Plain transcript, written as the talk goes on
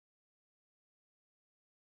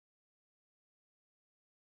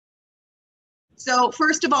So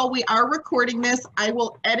first of all, we are recording this. I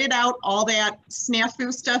will edit out all that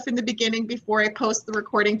snafu stuff in the beginning before I post the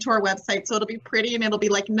recording to our website. So it'll be pretty and it'll be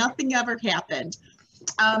like nothing ever happened.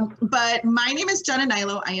 But my name is Jenna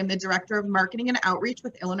Nilo. I am the Director of Marketing and Outreach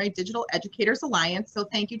with Illinois Digital Educators Alliance. So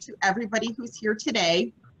thank you to everybody who's here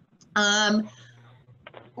today.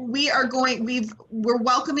 We're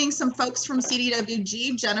welcoming some folks from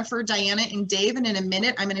CDW-G, Jennifer, Diana, and Dave, and in a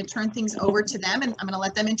minute, I'm going to turn things over to them, and I'm going to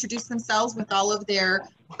let them introduce themselves with all of their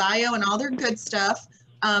bio and all their good stuff.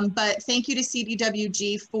 But thank you to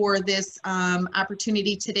CDW-G for this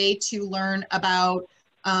opportunity today to learn about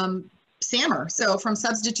SAMR. So from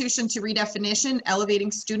substitution to redefinition, elevating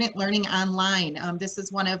student learning online. This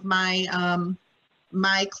is one of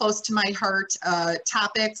my close to my heart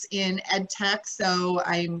topics in ed tech. So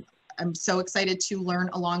I'm so excited to learn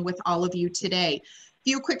along with all of you today.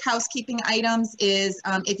 Few quick housekeeping items is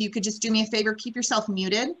if you could just do me a favor, keep yourself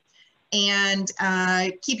muted and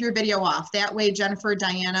keep your video off. That way Jennifer,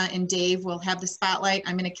 Diana, and Dave will have the spotlight.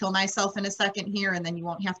 I'm going to kill myself in a second here and then you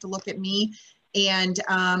won't have to look at me. And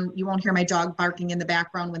you won't hear my dog barking in the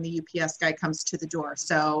background when the UPS guy comes to the door.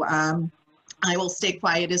 So I will stay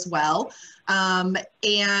quiet as well.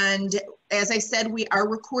 And as I said, we are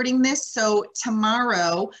recording this. So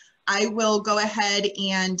tomorrow I will go ahead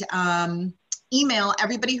and email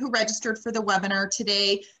everybody who registered for the webinar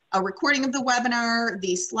today, a recording of the webinar,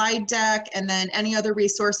 the slide deck, and then any other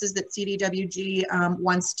resources that CDW-G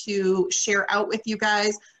wants to share out with you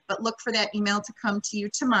guys. But look for that email to come to you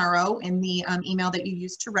tomorrow in the email that you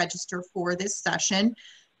used to register for this session.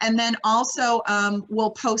 And then also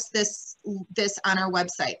we'll post this on our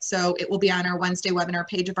website. So it will be on our Wednesday webinar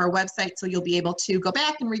page of our website. So you'll be able to go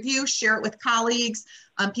back and review, share it with colleagues,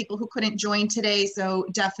 people who couldn't join today. So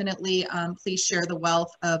definitely please share the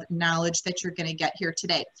wealth of knowledge that you're gonna get here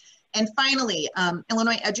today. And finally,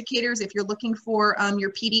 Illinois educators, if you're looking for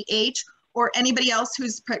your PDH, or anybody else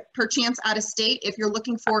who's perchance out of state, if you're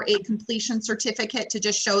looking for a completion certificate to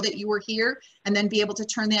just show that you were here and then be able to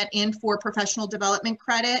turn that in for professional development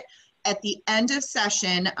credit at the end of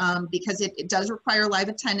session, because it does require live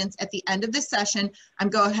attendance, at the end of the session, I'm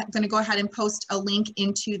going to go ahead and post a link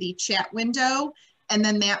into the chat window. And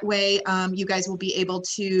then that way you guys will be able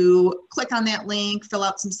to click on that link, fill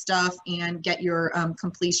out some stuff, and get your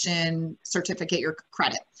completion certificate, your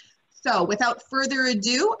credit. So without further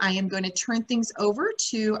ado, I am going to turn things over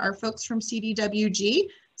to our folks from CDW-G.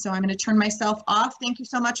 So I'm going to turn myself off. Thank you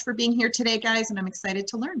so much for being here today, guys, and I'm excited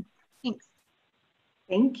to learn. Thanks.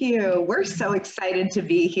 Thank you. We're so excited to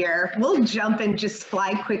be here. We'll jump and just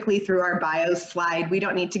fly quickly through our bio slide. We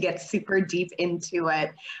don't need to get super deep into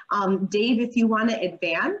it. Dave, if you want to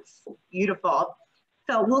advance, beautiful.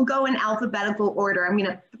 So we'll go in alphabetical order. I'm going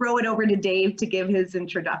to throw it over to Dave to give his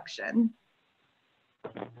introduction.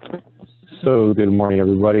 So good morning,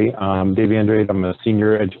 everybody. I'm Dave Andrade. I'm a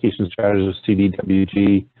senior education strategist at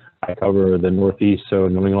CDW-G. I cover the Northeast, so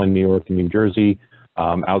New England, New York, and New Jersey,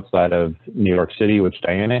 outside of New York City, which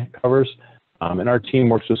Diana covers. And our team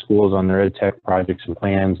works with schools on their ed tech projects and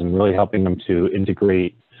plans and really helping them to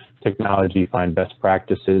integrate technology, find best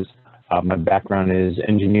practices. My background is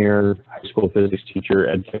engineer, high school physics teacher,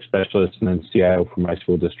 ed tech specialist, and then CIO for my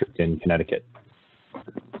school district in Connecticut.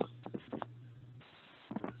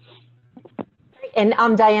 And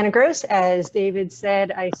I'm Diana Gross. As David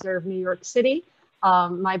said, I serve New York City.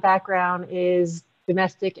 My background is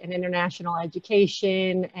domestic and international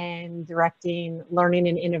education and directing learning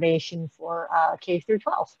and innovation for K through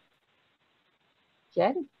 12.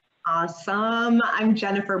 Jen? Awesome. I'm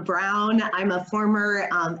Jennifer Brown. I'm a former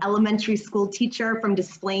elementary school teacher from Des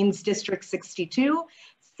Plaines District 62.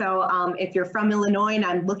 So if you're from Illinois, and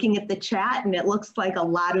I'm looking at the chat and it looks like a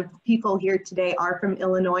lot of people here today are from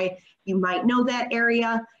Illinois, you might know that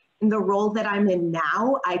area. In the role that I'm in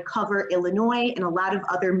now, I cover Illinois and a lot of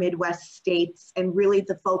other Midwest states, and really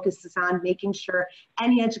the focus is on making sure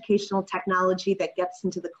any educational technology that gets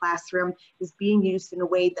into the classroom is being used in a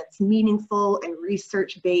way that's meaningful and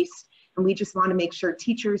research-based, and we just want to make sure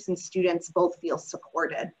teachers and students both feel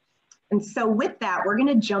supported. And so with that, we're going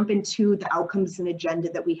to jump into the outcomes and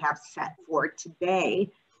agenda that we have set for today.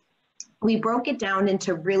 We broke it down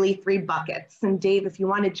into really 3 buckets. And Dave, if you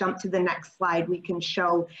want to jump to the next slide, we can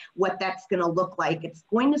show what that's going to look like. It's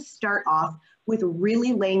going to start off with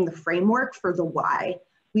really laying the framework for the why.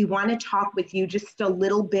 We want to talk with you just a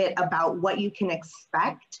little bit about what you can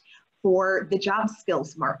expect for the job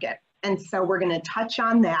skills market. And so we're going to touch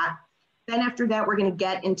on that. Then after that, we're going to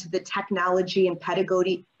get into the technology and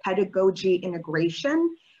pedagogy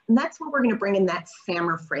integration. And that's where we're going to bring in that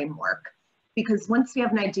SAMR framework. Because once we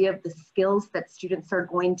have an idea of the skills that students are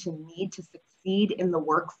going to need to succeed succeed in the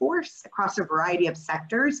workforce across a variety of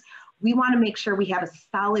sectors, we want to make sure we have a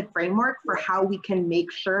solid framework for how we can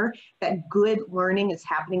make sure that good learning is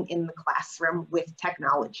happening in the classroom with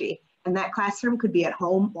technology. And that classroom could be at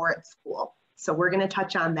home or at school. So we're going to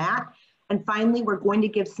touch on that. And finally, we're going to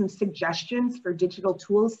give some suggestions for digital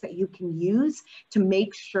tools that you can use to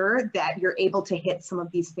make sure that you're able to hit some of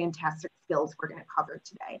these fantastic skills we're going to cover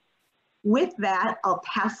today. With that, I'll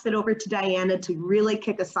pass it over to Diana to really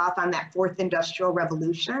kick us off on that fourth industrial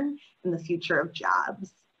revolution and the future of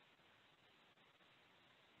jobs.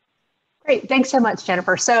 Great, thanks so much,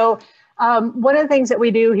 Jennifer. So one of the things that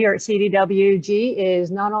we do here at CDW-G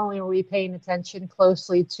is not only are we paying attention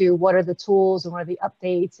closely to what are the tools and what are the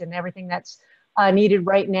updates and everything that's needed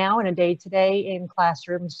right now in a day-to-day in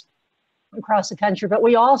classrooms across the country, but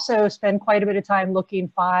we also spend quite a bit of time looking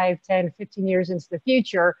 5, 10, 15 years into the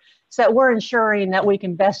future so that we're ensuring that we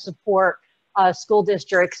can best support school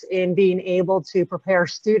districts in being able to prepare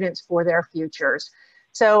students for their futures.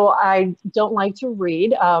 So I don't like to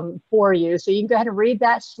read for you, so you can go ahead and read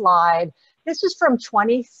that slide. This is from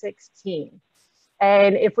 2016.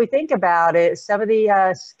 And if we think about it, some of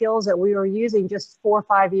the skills that we were using just 4 or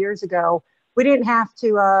 5 years ago, we didn't have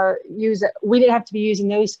to be using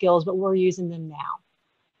those skills, but we're using them now.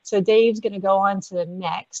 So Dave's going to go on to the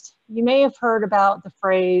next. You may have heard about the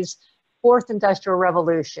phrase fourth industrial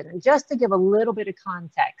revolution. And just to give a little bit of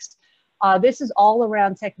context, this is all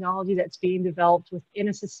around technology that's being developed within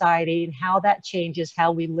a society and how that changes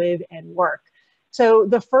how we live and work. So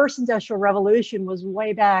the first industrial revolution was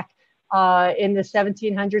way back in the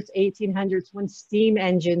 1700s, 1800s when steam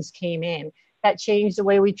engines came in. That changed the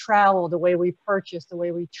way we traveled, the way we purchased, the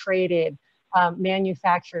way we traded,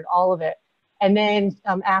 manufactured, all of it. And then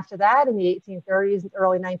after that, in the 1830s and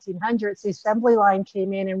early 1900s, the assembly line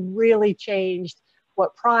came in and really changed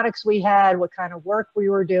what products we had, what kind of work we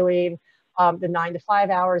were doing, the 9 to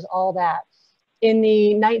 5 hours, all that. In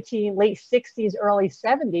the late 60s, early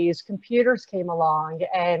 70s, computers came along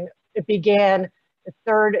and it began the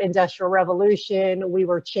third industrial revolution. We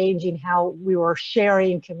were changing how we were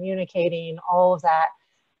sharing, communicating, all of that,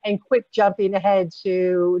 and quick jumping ahead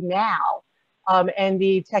to now. And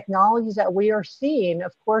the technologies that we are seeing,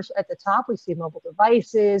 of course, at the top, we see mobile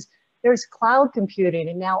devices, there's cloud computing,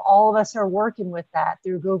 and now all of us are working with that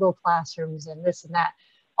through Google Classrooms and this and that.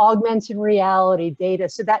 Augmented reality, data,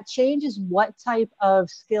 so that changes what type of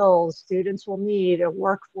skills students will need or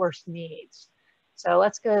workforce needs. So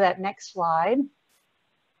let's go to that next slide.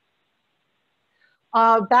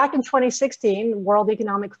 Back in 2016, World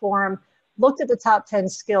Economic Forum looked at the top 10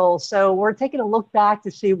 skills. So we're taking a look back to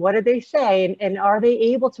see what did they say and are they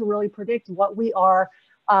able to really predict what we are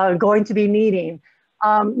going to be needing.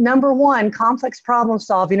 Number one, complex problem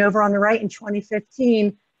solving over on the right in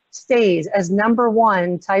 2015 stays as number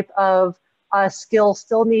one type of skill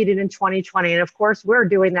still needed in 2020. And of course, we're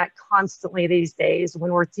doing that constantly these days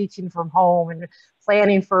when we're teaching from home and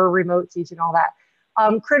planning for remote teaching, all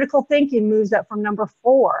that. Critical thinking moves up from number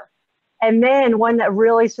 4. And then one that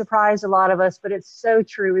really surprised a lot of us, but it's so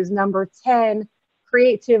true, is number 10,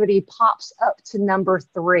 creativity pops up to number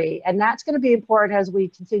 3. And that's going to be important as we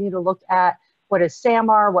continue to look at what is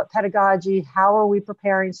SAMR, what pedagogy, how are we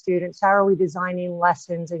preparing students, how are we designing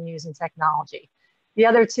lessons and using technology. The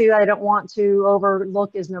other two I don't want to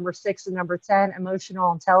overlook is number 6 and number 10,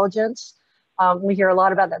 emotional intelligence. We hear a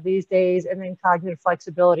lot about that these days, and then cognitive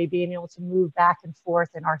flexibility, being able to move back and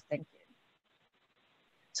forth in our thinking.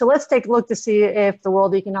 So let's take a look to see if the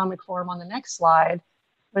World Economic Forum on the next slide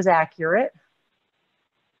was accurate.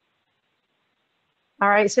 All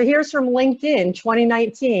right, so here's from LinkedIn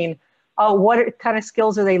 2019. What kind of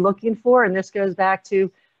skills are they looking for? And this goes back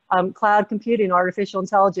to cloud computing, artificial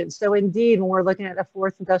intelligence. So indeed, when we're looking at the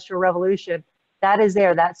fourth industrial revolution, that is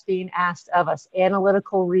there, that's being asked of us.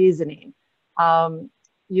 Analytical reasoning,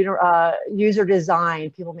 user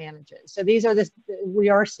design, people management. So these are we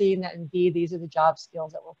are seeing that indeed these are the job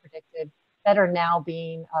skills that were predicted that are now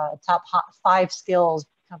being top 5 skills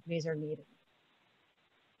companies are needing.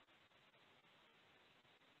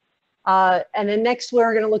 And then next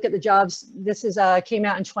we're going to look at the jobs. This is came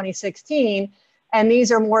out in 2016, and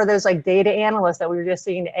these are more of those like data analysts that we were just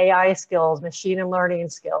seeing, AI skills, machine and learning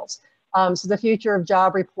skills. So the future of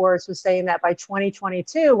job reports was saying that by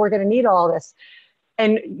 2022 we're going to need all this.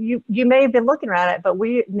 And you may have been looking at it, but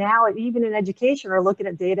we now, even in education, are looking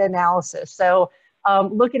at data analysis. So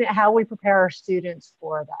looking at how we prepare our students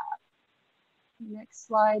for that. Next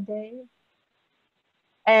slide, Dave.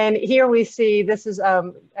 And here we see, this is, I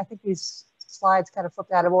think these slides kind of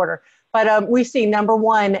flipped out of order, but we see number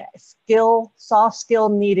 1 skill, soft skill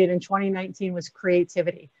needed in 2019 was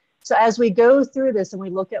creativity. So as we go through this and we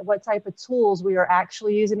look at what type of tools we are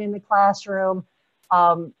actually using in the classroom,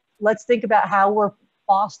 let's think about how we're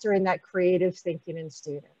fostering that creative thinking in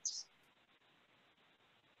students.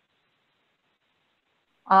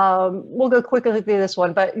 We'll go quickly through this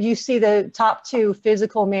one, but you see the top two,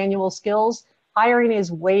 physical manual skills. Hiring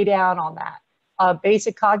is way down on that.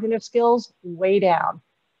 Basic cognitive skills, way down.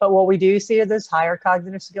 But what we do see are those higher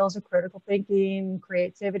cognitive skills of critical thinking,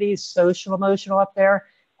 creativity, social, emotional up there.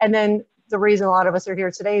 And then the reason a lot of us are here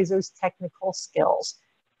today is those technical skills.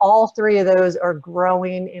 All three of those are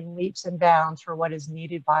growing in leaps and bounds for what is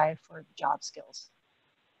needed for job skills.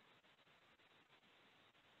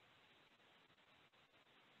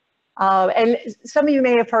 And some of you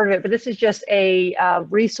may have heard of it, but this is just a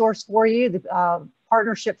resource for you, the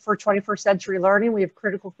Partnership for 21st Century Learning. We have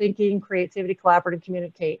critical thinking, creativity, collaborate,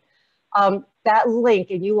 communicate. That link,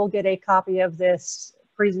 and you will get a copy of this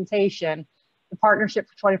presentation. The Partnership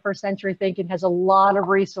for 21st Century Thinking has a lot of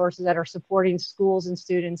resources that are supporting schools and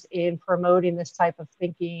students in promoting this type of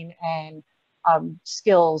thinking and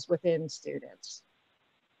skills within students.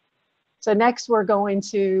 So next we're going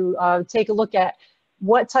to take a look at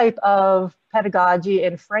what type of pedagogy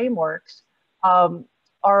and frameworks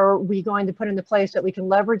are we going to put into place that we can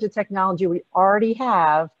leverage the technology we already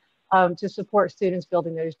have to support students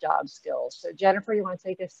building those job skills. So Jennifer, you want to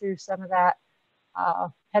take us through some of that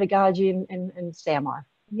pedagogy and SAMR?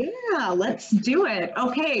 Yeah, let's do it.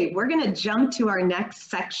 Okay, we're going to jump to our next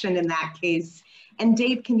section in that case. And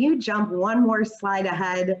Dave, can you jump one more slide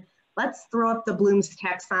ahead? Let's throw up the Bloom's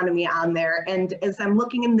taxonomy on there. And as I'm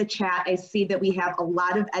looking in the chat, I see that we have a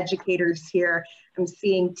lot of educators here. I'm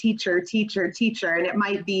seeing teacher, teacher, teacher, and it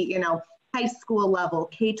might be, you know, high school level,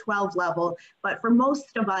 K-12 level. But for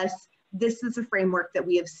most of us, this is a framework that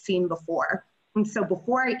we have seen before. And so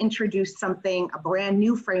before I introduce something, a brand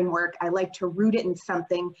new framework, I like to root it in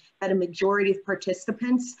something that a majority of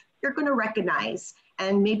participants you're going to recognize.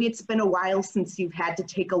 And maybe it's been a while since you've had to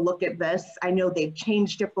take a look at this. I know they've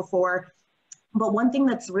changed it before, but one thing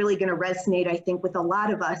that's really going to resonate, I think, with a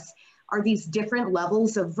lot of us are these different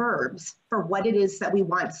levels of verbs for what it is that we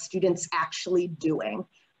want students actually doing.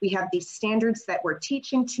 We have these standards that we're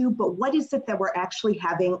teaching to, but what is it that we're actually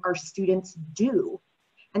having our students do?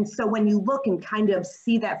 And so when you look and kind of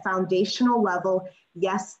see that foundational level,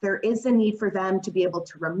 yes, there is a need for them to be able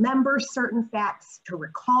to remember certain facts, to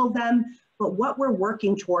recall them, but what we're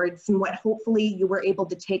working towards and what hopefully you were able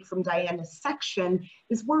to take from Diana's section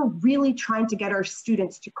is we're really trying to get our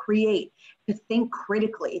students to create, to think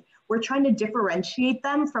critically. We're trying to differentiate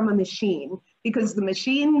them from a machine because the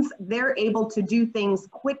machines, they're able to do things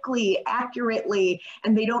quickly, accurately,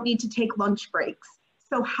 and they don't need to take lunch breaks.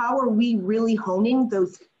 So how are we really honing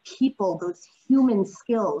those people, those human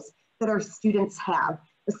skills that our students have,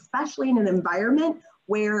 especially in an environment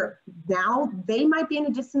where now they might be in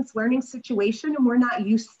a distance learning situation and we're not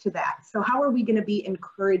used to that. So how are we going to be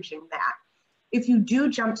encouraging that? If you do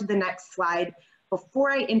jump to the next slide,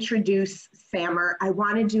 before I introduce SAMR, I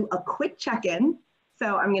want to do a quick check-in.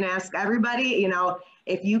 So I'm going to ask everybody, you know,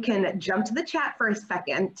 if you can jump to the chat for a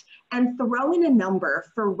second and throw in a number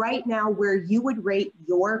for right now where you would rate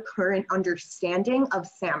your current understanding of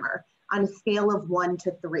SAMR on a scale of 1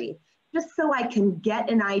 to 3. Just so I can get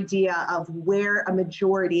an idea of where a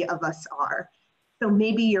majority of us are. So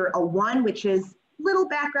maybe you're a 1, which is little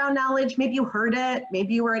background knowledge. Maybe you heard it.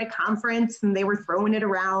 Maybe you were at a conference and they were throwing it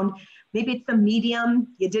around. Maybe it's a medium.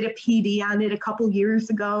 You did a PD on it a couple years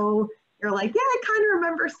ago. You're like, yeah, I kind of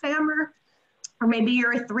remember SAMR. Or maybe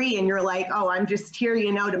you're a 3 and you're like, oh, I'm just here,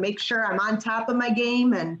 you know, to make sure I'm on top of my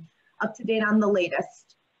game and up to date on the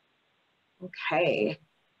latest. Okay.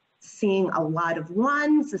 Seeing a lot of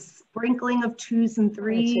 1s, a sprinkling of 2s and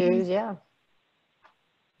 3s. 2s, yeah.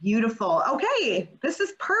 Beautiful. Okay, this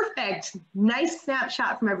is perfect. Nice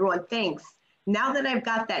snapshot from everyone. Thanks. Now that I've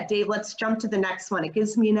got that, Dave, let's jump to the next one. It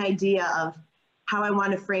gives me an idea of how I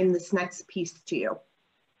want to frame this next piece to you.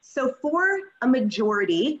 So for a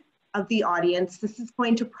majority of the audience, this is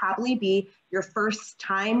going to probably be your first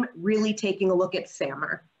time really taking a look at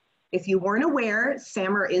SAMR. If you weren't aware,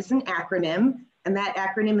 SAMR is an acronym, and that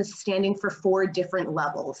acronym is standing for 4 different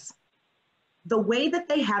levels. The way that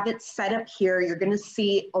they have it set up here, you're going to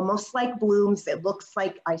see almost like Bloom's. It looks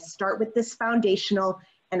like I start with this foundational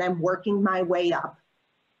and I'm working my way up.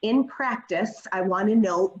 In practice, I want to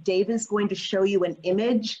note, Dave is going to show you an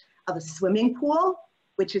image of a swimming pool,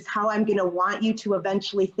 which is how I'm going to want you to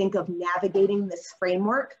eventually think of navigating this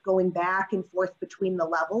framework, going back and forth between the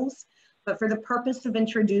levels. But for the purpose of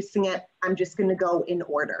introducing it, I'm just going to go in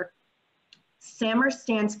order. SAMR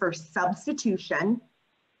stands for substitution,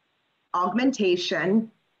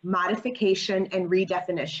 augmentation, modification, and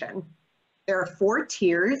redefinition. There are 4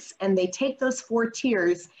 tiers, and they take those 4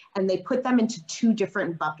 tiers and they put them into 2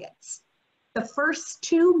 different buckets. The first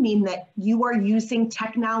 2 mean that you are using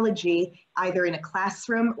technology either in a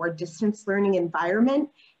classroom or distance learning environment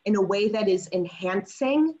in a way that is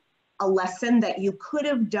enhancing a lesson that you could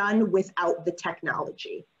have done without the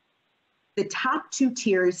technology. The top 2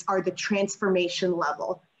 tiers are the transformation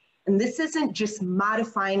level. And this isn't just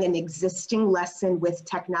modifying an existing lesson with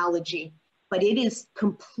technology, but it is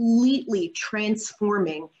completely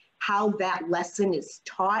transforming how that lesson is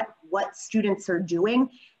taught, what students are doing,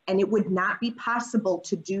 and it would not be possible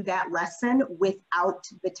to do that lesson without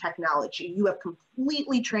the technology. You have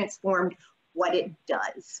completely transformed what it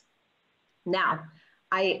does. Now,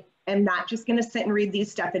 I am not just going to sit and read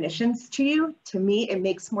these definitions to you. To me, it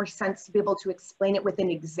makes more sense to be able to explain it with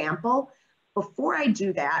an example. Before I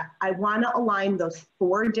do that, I want to align those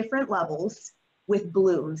 4 different levels with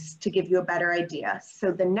blooms to give you a better idea.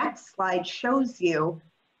 So the next slide shows you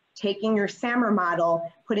taking your SAMR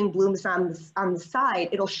model, putting blooms on the side,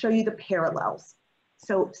 it'll show you the parallels.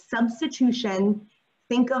 So substitution,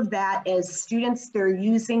 think of that as students, they're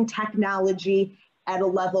using technology at a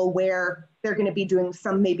level where they're going to be doing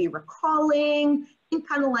some maybe recalling, and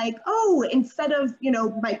kind of like, oh, instead of, you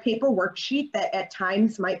know, my paper worksheet that at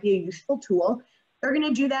times might be a useful tool, they're going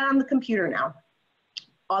to do that on the computer now.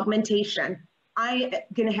 Augmentation. I'm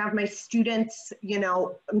going to have my students, you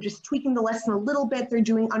know, I'm just tweaking the lesson a little bit. They're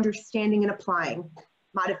doing understanding and applying.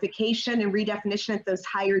 Modification and redefinition at those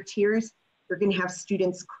higher tiers, they're going to have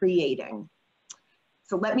students creating.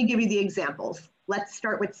 So let me give you the examples. Let's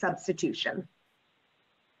start with substitution.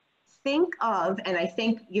 Think of, and I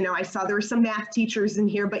think, you know, I saw there were some math teachers in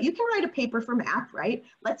here, but you can write a paper for math, right?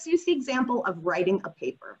 Let's use the example of writing a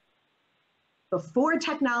paper. Before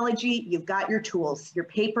technology, you've got your tools, your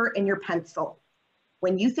paper and your pencil.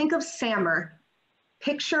 When you think of SAMR,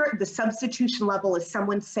 picture the substitution level as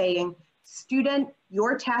someone saying, student,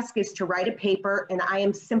 your task is to write a paper, and I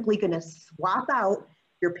am simply going to swap out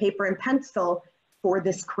your paper and pencil for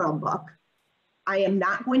this Chromebook. I am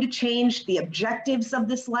not going to change the objectives of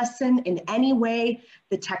this lesson in any way.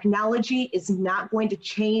 The technology is not going to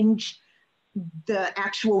change the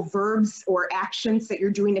actual verbs or actions that you're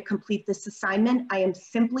doing to complete this assignment. I am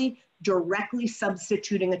simply directly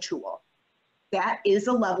substituting a tool. That is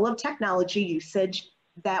a level of technology usage.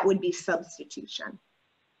 That would be substitution.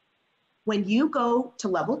 When you go to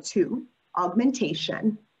level 2,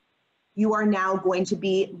 augmentation, you are now going to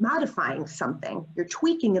be modifying something. You're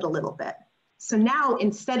tweaking it a little bit. So now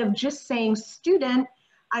instead of just saying student,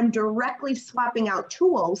 I'm directly swapping out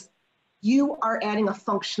tools, you are adding a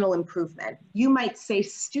functional improvement. You might say,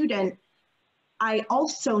 student, I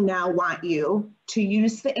also now want you to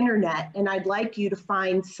use the internet, and I'd like you to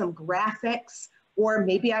find some graphics, or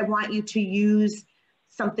maybe I want you to use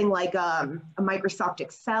something like a Microsoft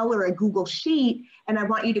Excel or a Google Sheet, and I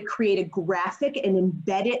want you to create a graphic and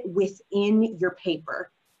embed it within your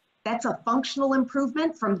paper. That's a functional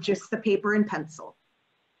improvement from just the paper and pencil.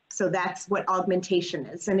 So that's what augmentation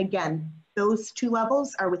is. And again, those 2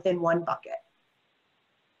 levels are within 1 bucket.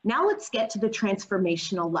 Now let's get to the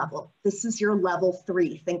transformational level. This is your level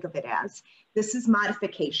 3, think of it as. This is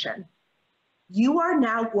modification. You are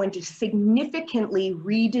now going to significantly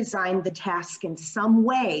redesign the task in some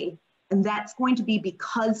way, and that's going to be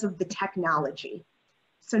because of the technology.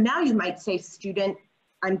 So now you might say, student,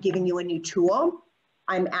 I'm giving you a new tool.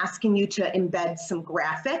 I'm asking you to embed some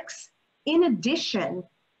graphics. In addition,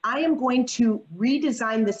 I am going to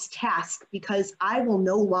redesign this task because I will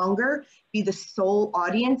no longer be the sole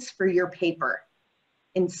audience for your paper.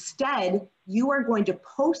 Instead, you are going to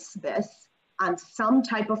post this on some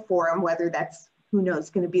type of forum, whether that's, who knows,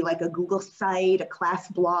 going to be like a Google site, a class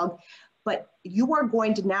blog, but you are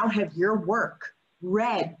going to now have your work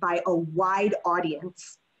read by a wide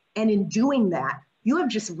audience. And in doing that, you have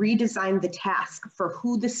just redesigned the task for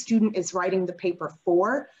who the student is writing the paper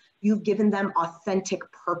for. You've given them authentic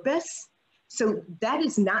purpose. So that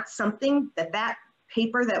is not something that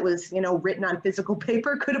paper that was, you know, written on physical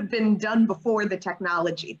paper could have been done before the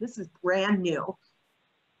technology. This is brand new.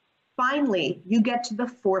 Finally, you get to the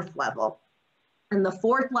 4th level. And the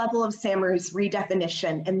 4th level of SAMR is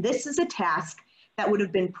redefinition. And this is a task that would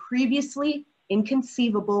have been previously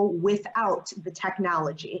inconceivable without the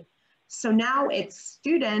technology. So now it's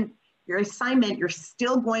student, your assignment, you're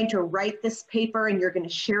still going to write this paper and you're going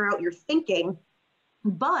to share out your thinking.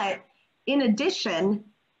 But in addition,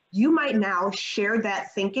 you might now share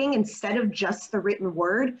that thinking instead of just the written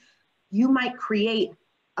word. You might create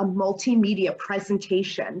a multimedia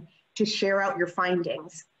presentation to share out your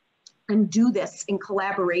findings, and do this in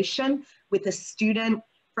collaboration with a student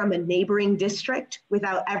from a neighboring district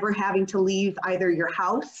without ever having to leave either your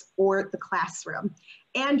house or the classroom.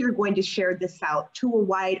 And you're going to share this out to a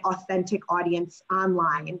wide, authentic audience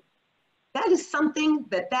online. That is something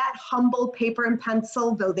that humble paper and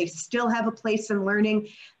pencil, though they still have a place in learning,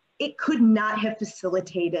 it could not have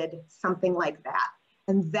facilitated something like that.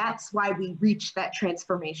 And that's why we reach that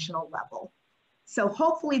transformational level. So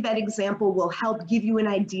hopefully that example will help give you an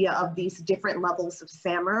idea of these different levels of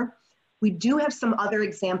SAMR. We do have some other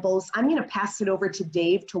examples. I'm going to pass it over to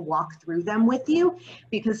Dave to walk through them with you,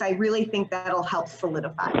 because I really think that'll help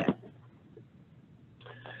solidify it.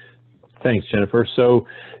 Thanks, Jennifer. So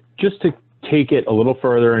just to take it a little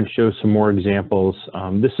further and show some more examples,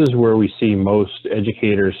 this is where we see most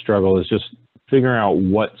educators struggle, is just figuring out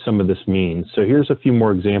what some of this means. So here's a few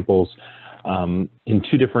more examples in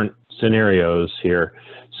two different scenarios here.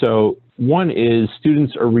 So one is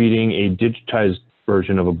students are reading a digitized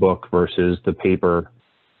version of a book versus the paper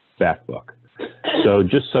fact book. So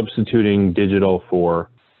just substituting digital for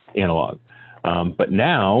analog. But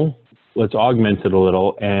now let's augment it a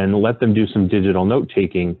little and let them do some digital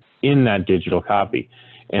note-taking in that digital copy.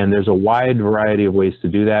 And there's a wide variety of ways to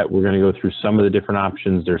do that. We're going to go through some of the different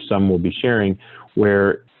options. There's some we'll be sharing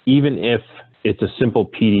where even if it's a simple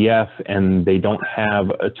PDF and they don't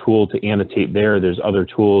have a tool to annotate there's other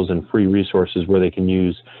tools and free resources where they can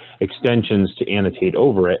use extensions to annotate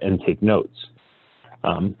over it and take notes.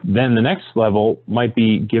 Then the next level might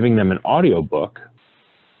be giving them an audiobook.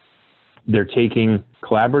 They're taking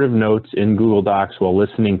collaborative notes in Google Docs while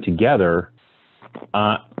listening together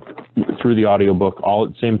through the audiobook all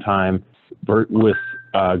at the same time with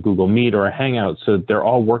Google Meet or a Hangout, so that they're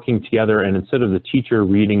all working together, and instead of the teacher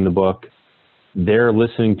reading the book, they're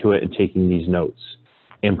listening to it and taking these notes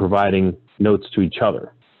and providing notes to each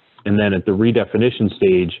other. And then at the redefinition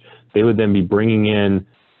stage, they would then be bringing in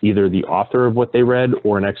either the author of what they read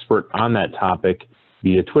or an expert on that topic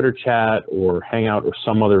via Twitter chat or Hangout or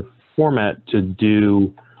some other format to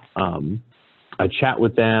do a chat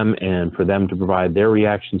with them and for them to provide their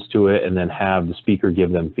reactions to it and then have the speaker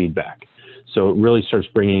give them feedback. So it really starts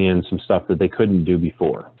bringing in some stuff that they couldn't do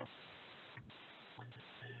before.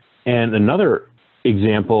 And another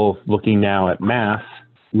example, looking now at math,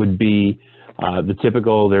 would be the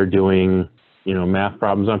typical, they're doing, math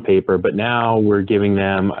problems on paper, but now we're giving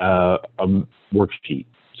them a worksheet.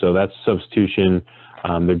 So that's substitution.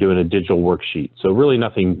 They're doing a digital worksheet. So really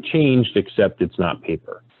nothing changed except it's not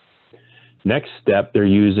paper. Next step, they're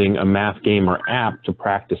using a math game or app to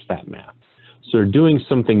practice that math. So they're doing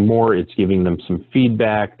something more. It's giving them some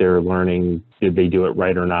feedback. They're learning, did they do it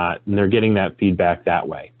right or not? And they're getting that feedback that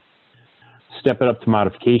way. Step it up to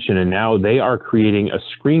modification, and now they are creating a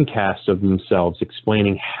screencast of themselves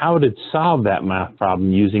explaining how to solve that math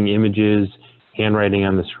problem using images, handwriting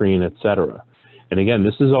on the screen, etc. And again,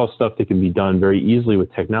 this is all stuff that can be done very easily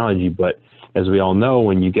with technology, but as we all know,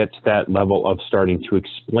 when you get to that level of starting to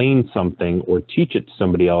explain something or teach it to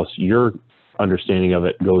somebody else, your understanding of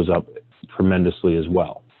it goes up tremendously as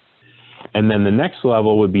well. And then the next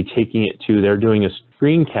level would be taking it to, they're doing a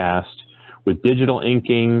screencast with digital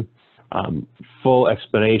inking, full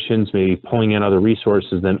explanations, maybe pulling in other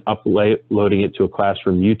resources, then uploading it to a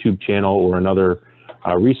classroom YouTube channel or another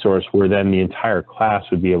resource where then the entire class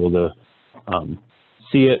would be able to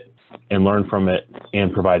see it and learn from it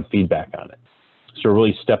and provide feedback on it. So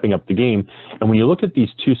really stepping up the game. And when you look at these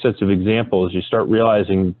two sets of examples, you start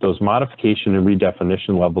realizing those modification and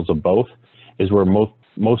redefinition levels of both is where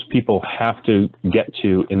most people have to get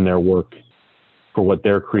to in their work for what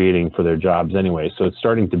they're creating for their jobs anyway. So it's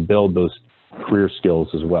starting to build those career skills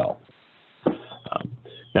as well.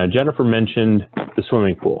 Now, Jennifer mentioned the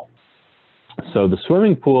swimming pool. So the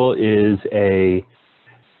swimming pool is a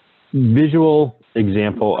visual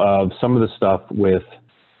example of some of the stuff with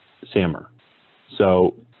SAMR.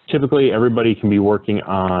 So typically everybody can be working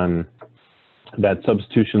on that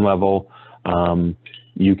substitution level.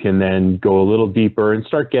 You can then go a little deeper and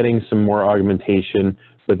start getting some more augmentation,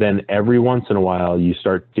 but then every once in a while you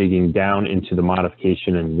start digging down into the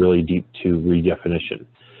modification and really deep to redefinition.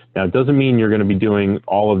 Now, it doesn't mean you're going to be doing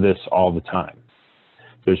all of this all the time.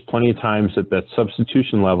 There's plenty of times that that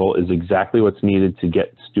substitution level is exactly what's needed to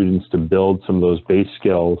get students to build some of those base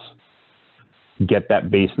skills, get that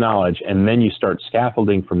base knowledge, and then you start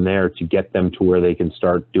scaffolding from there to get them to where they can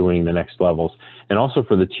start doing the next levels. And also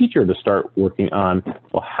for the teacher to start working on,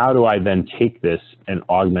 well, how do I then take this and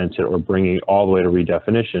augment it or bring it all the way to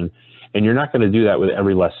redefinition? And you're not going to do that with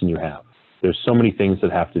every lesson you have. There's so many things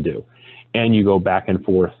that have to do. And you go back and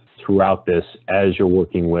forth throughout this as you're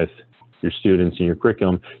working with your students and your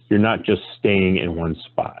curriculum. You're not just staying in one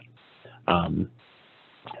spot.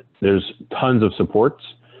 There's tons of supports.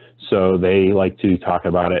 So they like to talk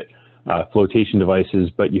about it, flotation devices,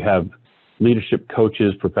 but you have leadership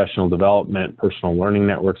coaches, professional development, personal learning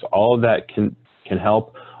networks, all of that can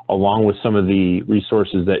help, along with some of the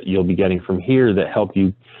resources that you'll be getting from here that help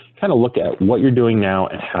you kind of look at what you're doing now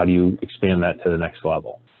and how do you expand that to the next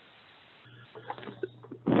level.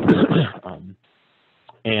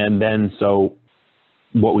 And then, so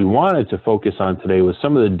what we wanted to focus on today was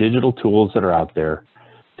some of the digital tools that are out there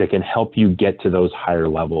that can help you get to those higher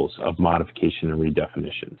levels of modification and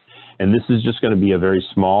redefinition. And this is just going to be a very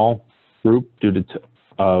small group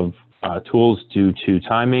of tools due to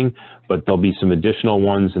timing, but there'll be some additional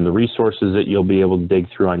ones in the resources that you'll be able to dig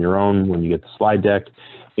through on your own when you get the slide deck.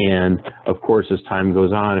 And of course, as time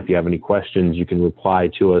goes on, if you have any questions, you can reply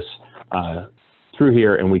to us through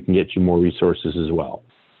here and we can get you more resources as well.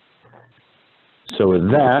 So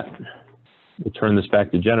with that, we'll turn this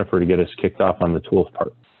back to Jennifer to get us kicked off on the tools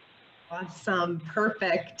part. Awesome,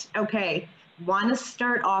 perfect. Okay, want to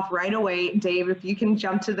start off right away. Dave, if you can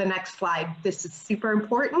jump to the next slide. This is super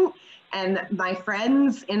important. And my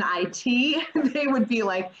friends in IT, they would be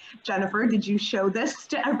like, Jennifer, did you show this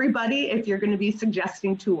to everybody if you're going to be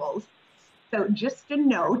suggesting tools? So just a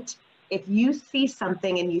note, if you see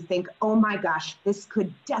something and you think, oh my gosh, this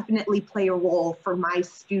could definitely play a role for my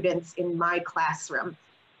students in my classroom,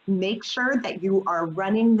 make sure that you are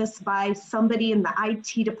running this by somebody in the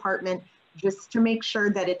IT department just to make sure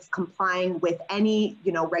that it's complying with any,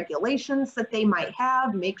 regulations that they might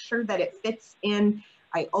have. Make sure that it fits in.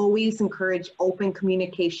 I always encourage open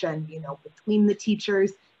communication, between the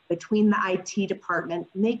teachers, between the IT department,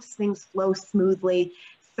 makes things flow smoothly.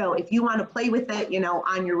 So if you want to play with it,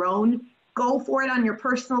 on your own, go for it on your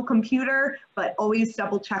personal computer, but always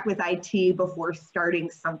double check with IT before starting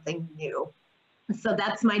something new. So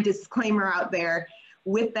that's my disclaimer out there.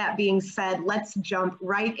 With that being said, let's jump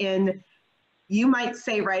right in. You might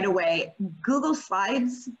say right away, Google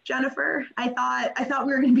Slides, Jennifer, I thought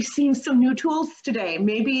we were going to be seeing some new tools today.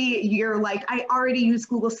 Maybe you're like, I already use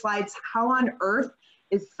Google Slides. How on earth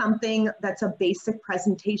is something that's a basic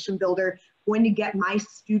presentation builder going to get my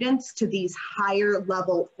students to these higher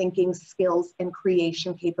level thinking skills and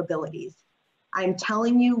creation capabilities? I'm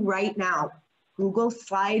telling you right now, Google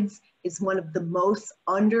Slides is one of the most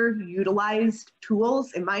underutilized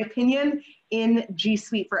tools, in my opinion, in G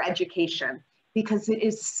Suite for Education, because it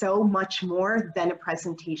is so much more than a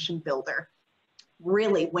presentation builder.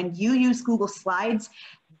 Really, when you use Google Slides,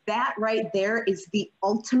 that right there is the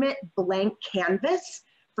ultimate blank canvas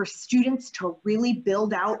for students to really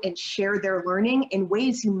build out and share their learning in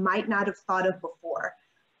ways you might not have thought of before.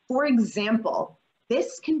 For example,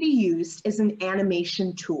 this can be used as an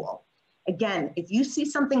animation tool. Again, if you see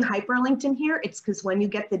something hyperlinked in here, it's because when you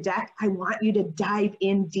get the deck, I want you to dive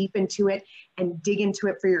in deep into it and dig into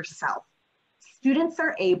it for yourself. Students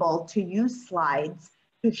are able to use slides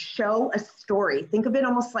to show a story. Think of it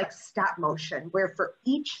almost like stop motion, where for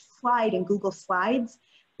each slide in Google Slides,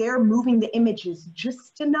 they're moving the images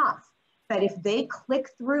just enough that if they click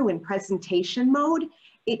through in presentation mode,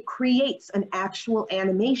 it creates an actual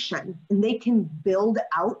animation and they can build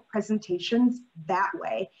out presentations that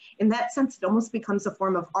way. In that sense, it almost becomes a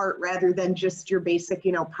form of art rather than just your basic,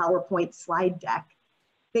 PowerPoint slide deck.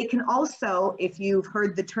 They can also, if you've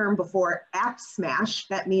heard the term before, app smash,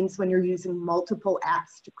 that means when you're using multiple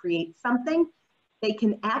apps to create something, they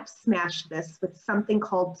can app smash this with something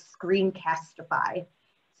called Screencastify.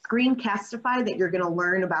 Screencastify, that you're going to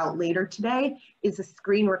learn about later today, is a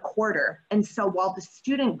screen recorder. And so while the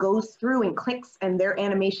student goes through and clicks and their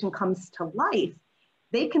animation comes to life,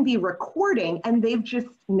 they can be recording and they've just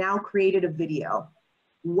now created a video.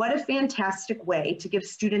 What a fantastic way to give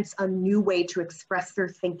students a new way to express their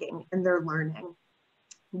thinking and their learning.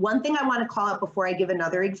 One thing I want to call out before I give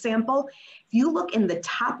another example, if you look in the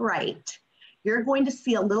top right, you're going to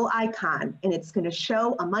see a little icon and it's going to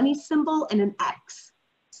show a money symbol and an X.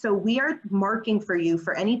 So we are marking for you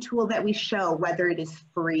for any tool that we show, whether it is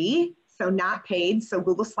free, so not paid, so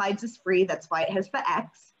Google Slides is free, that's why it has the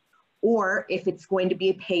X, or if it's going to be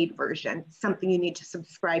a paid version, something you need to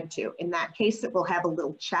subscribe to. In that case, it will have a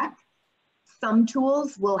little check. Some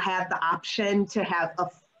tools will have the option to have a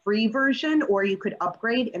free version, or you could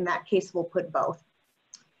upgrade. In that case, we'll put both.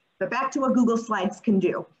 But back to what Google Slides can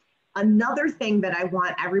do. Another thing that I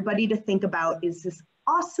want everybody to think about is this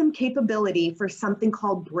awesome capability for something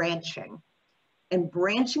called branching. And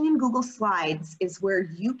branching in Google Slides is where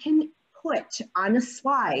you can put on a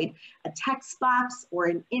slide a text box or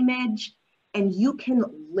an image, and you can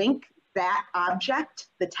link that object,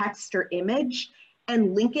 the text or image,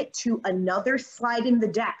 and link it to another slide in the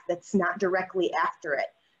deck that's not directly after it.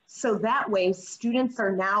 So that way, students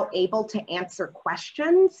are now able to answer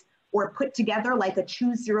questions or put together like a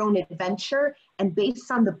choose your own adventure, and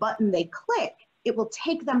based on the button they click, it will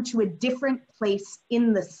take them to a different place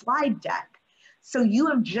in the slide deck. So you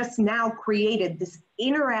have just now created this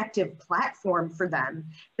interactive platform for them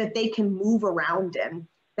that they can move around in.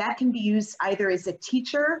 That can be used either as a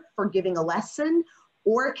teacher for giving a lesson,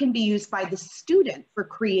 or it can be used by the student for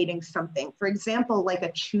creating something. For example, like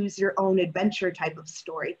a choose your own adventure type of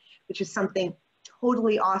story, which is something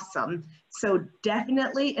totally awesome. So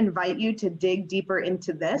definitely invite you to dig deeper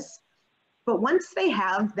into this. But once they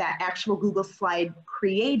have that actual Google slide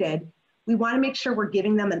created, we want to make sure we're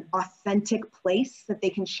giving them an authentic place that they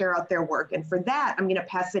can share out their work. And for that, I'm going to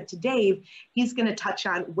pass it to Dave. He's going to touch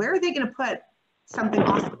on where are they going to put something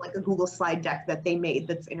awesome like a Google slide deck that they made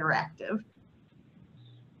that's interactive.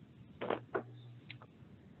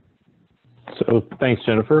 So thanks,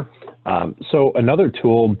 Jennifer. So another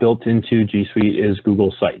tool built into G Suite is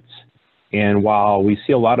Google Sites. And while we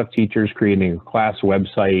see a lot of teachers creating a class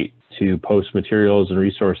website to post materials and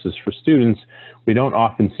resources for students, we don't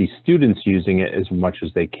often see students using it as much as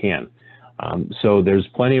they can. So there's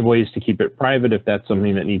plenty of ways to keep it private if that's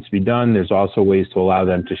something that needs to be done. There's also ways to allow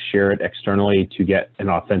them to share it externally to get an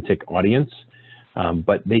authentic audience.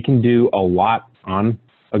 But they can do a lot on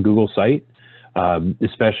a Google site,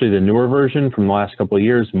 especially the newer version from the last couple of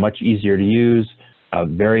years, much easier to use,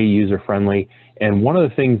 very user-friendly. And one of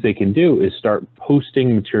the things they can do is start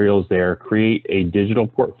posting materials there, create a digital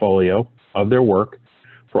portfolio of their work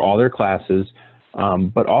for all their classes,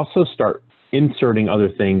 but also start inserting other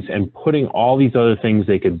things and putting all these other things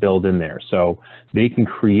they could build in there. So they can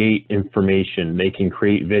create information, they can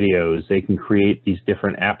create videos, they can create these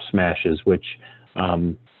different app smashes, which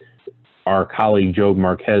our colleague Joe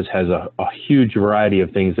Marquez has a huge variety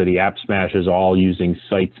of things that he app smashes all using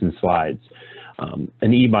sites and slides.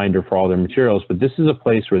 An e-binder for all their materials, but this is a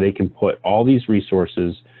place where they can put all these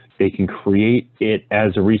resources. They can create it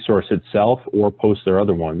as a resource itself or post their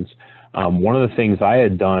other ones. One of the things I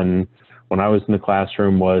had done when I was in the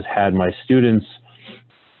classroom was had my students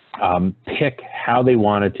pick how they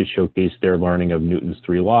wanted to showcase their learning of Newton's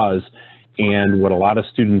 3 laws. And what a lot of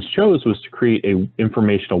students chose was to create an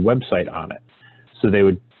informational website on it. So they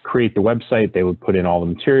would create the website, they would put in all the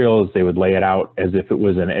materials, they would lay it out as if it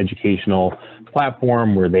was an educational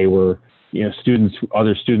platform where they were, you know,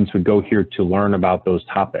 other students would go here to learn about those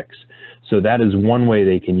topics. So that is one way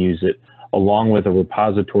they can use it, along with a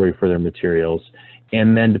repository for their materials.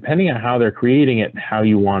 And then depending on how they're creating it, how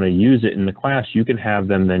you want to use it in the class, you can have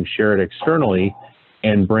them then share it externally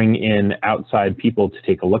and bring in outside people to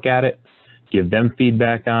take a look at it, give them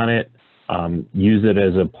feedback on it, use it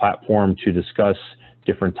as a platform to discuss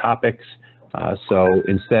different topics. So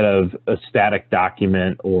instead of a static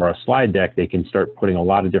document or a slide deck, they can start putting a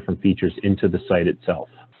lot of different features into the site itself.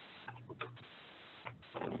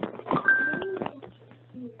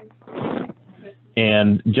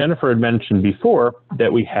 And Jennifer had mentioned before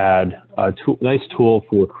that we had a nice tool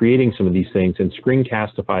for creating some of these things, and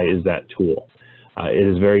Screencastify is that tool. It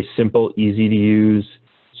is very simple, easy to use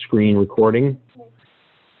screen recording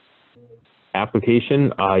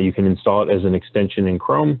application. You can install it as an extension in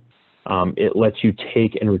Chrome. It lets you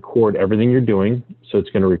take and record everything you're doing. So it's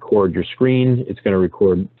going to record your screen. It's going to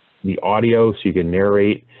record the audio so you can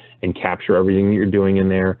narrate and capture everything that you're doing in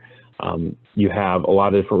there. You have a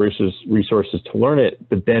lot of different resources to learn it.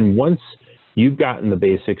 But then once you've gotten the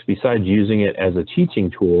basics, besides using it as a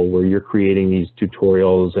teaching tool where you're creating these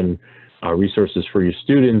tutorials and resources for your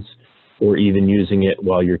students, or even using it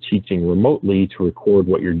while you're teaching remotely to record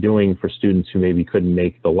what you're doing for students who maybe couldn't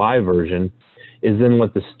make the live version, is then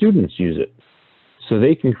let the students use it so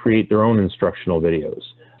they can create their own instructional videos.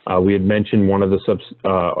 We had mentioned one of the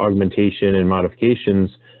augmentation and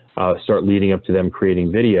modifications start leading up to them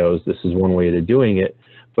creating videos. This is one way of doing it,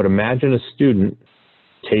 but imagine a student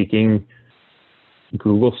taking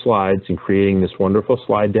Google Slides and creating this wonderful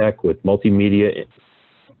slide deck with multimedia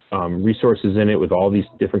resources in it with all these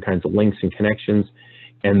different kinds of links and connections,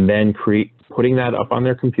 and then putting that up on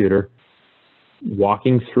their computer,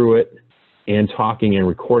 walking through it, and talking and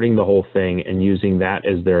recording the whole thing and using that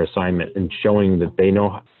as their assignment and showing that they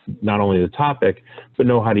know not only the topic, but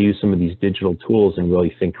know how to use some of these digital tools and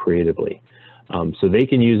really think creatively. So they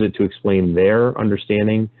can use it to explain their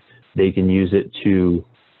understanding. They can use it to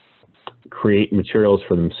create materials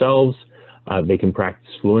for themselves. They can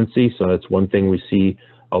practice fluency. So that's one thing we see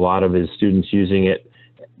a lot of is students using it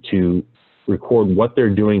to record what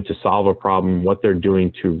they're doing to solve a problem, what they're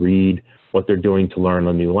doing to read, what they're doing to learn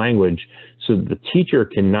a new language, so the teacher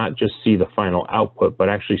can not just see the final output, but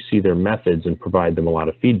actually see their methods and provide them a lot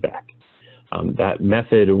of feedback. That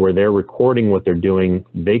method where they're recording what they're doing,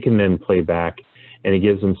 they can then play back and it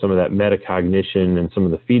gives them some of that metacognition and some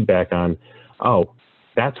of the feedback on, oh,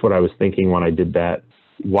 that's what I was thinking when I did that.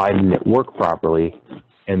 Why didn't it work properly?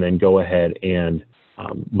 And then go ahead and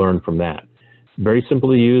learn from that. Very simple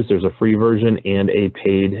to use. There's a free version and a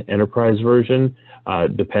paid enterprise version.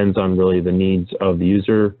 Depends on really the needs of the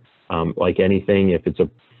user. Like anything, if it's a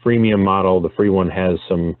freemium model, the free one has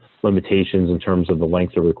some limitations in terms of the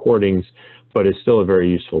length of recordings, but it's still a very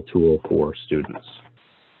useful tool for students.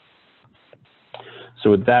 So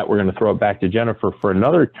with that, we're going to throw it back to Jennifer for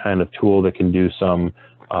another kind of tool that can do some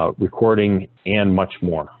recording and much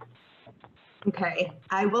more. Okay,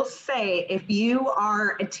 I will say if you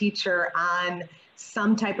are a teacher on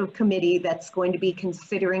some type of committee that's going to be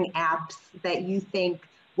considering apps that you think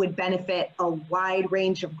would benefit a wide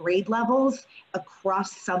range of grade levels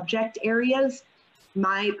across subject areas,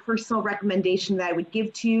 my personal recommendation that I would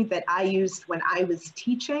give to you that I used when I was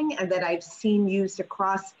teaching and that I've seen used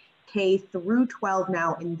across K through 12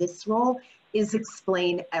 now in this role is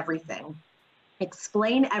Explain Everything.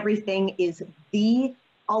 Explain Everything is the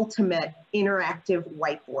ultimate interactive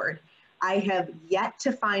whiteboard. I have yet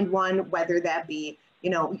to find one, whether that be, you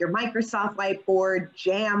know, your Microsoft whiteboard,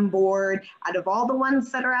 Jamboard, out of all the ones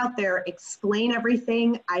that are out there, Explain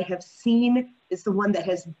Everything I have seen is the one that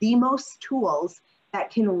has the most tools that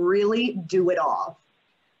can really do it all.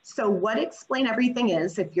 So what Explain Everything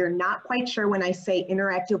is, if you're not quite sure when I say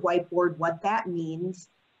interactive whiteboard, what that means,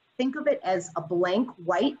 think of it as a blank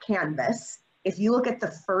white canvas. If you look at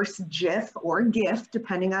the first GIF or GIF,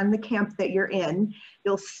 depending on the camp that you're in,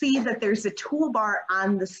 you'll see that there's a toolbar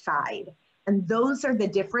on the side. And those are the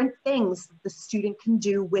different things that the student can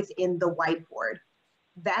do within the whiteboard.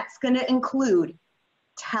 That's going to include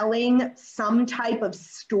telling some type of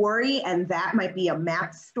story, and that might be a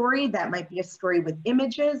map story, that might be a story with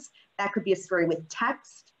images, that could be a story with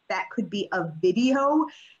text, that could be a video.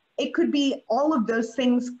 It could be all of those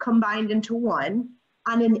things combined into one.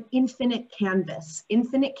 On an infinite canvas.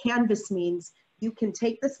 Infinite canvas means you can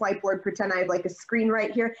take this whiteboard, pretend I have like a screen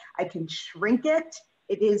right here, I can shrink it.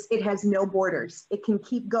 It has no borders. It can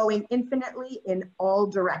keep going infinitely in all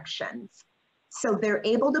directions. So they're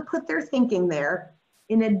able to put their thinking there.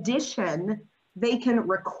 In addition, they can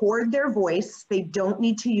record their voice. They don't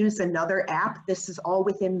need to use another app. This is all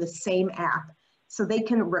within the same app. So they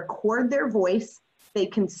can record their voice. They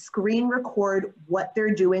can screen record what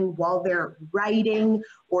they're doing while they're writing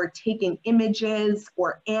or taking images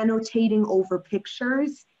or annotating over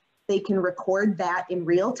pictures. They can record that in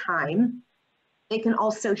real time. They can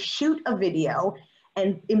also shoot a video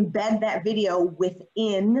and embed that video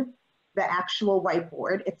within the actual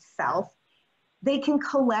whiteboard itself. They can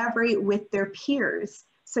collaborate with their peers.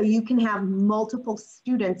 So you can have multiple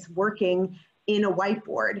students working in a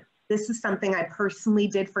whiteboard. This is something I personally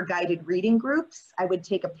did for guided reading groups. I would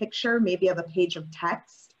take a picture, maybe of a page of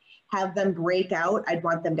text, have them break out. I'd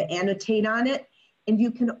want them to annotate on it. And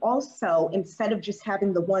you can also, instead of just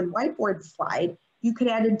having the one whiteboard slide, you could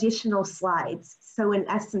add additional slides. So in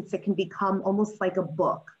essence, it can become almost like a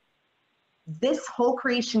book. This whole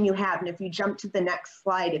creation you have, and if you jump to the next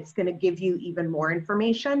slide, it's going to give you even more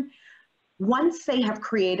information. Once they have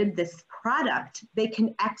created this product, they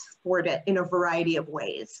can export it in a variety of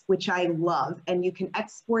ways, which I love. And you can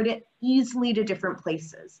export it easily to different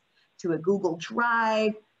places, to a Google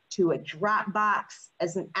Drive, to a Dropbox,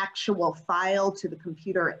 as an actual file to the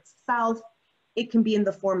computer itself. It can be in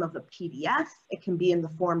the form of a PDF. It can be in the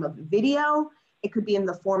form of video. It could be in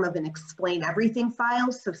the form of an Explain Everything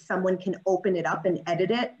file, so someone can open it up and edit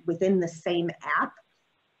it within the same app.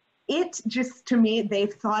 It just, to me,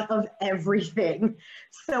 they've thought of everything.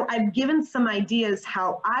 So I've given some ideas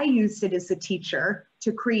how I used it as a teacher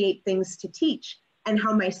to create things to teach and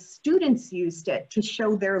how my students used it to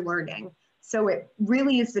show their learning. So it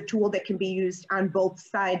really is a tool that can be used on both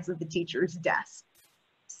sides of the teacher's desk.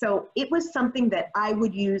 So it was something that I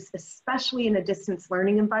would use, especially in a distance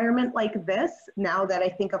learning environment like this. Now that I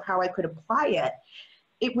think of how I could apply it,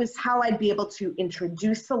 it was how I'd be able to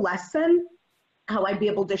introduce a lesson, how I'd be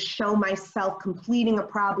able to show myself completing a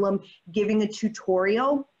problem, giving a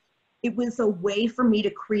tutorial. It was a way for me to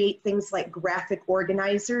create things like graphic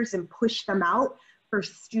organizers and push them out for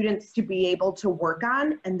students to be able to work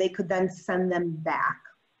on, and they could then send them back.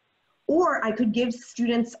 Or I could give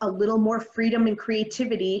students a little more freedom and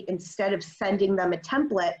creativity. Instead of sending them a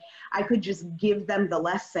template, I could just give them the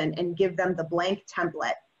lesson and give them the blank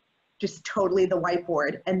template, just totally the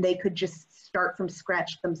whiteboard, and they could just start from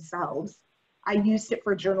scratch themselves. I used it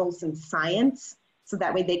for journals in science, so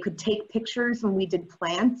that way they could take pictures when we did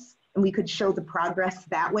plants, and we could show the progress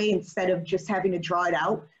that way instead of just having to draw it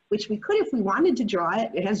out, which we could if we wanted to draw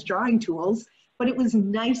it. It has drawing tools, but it was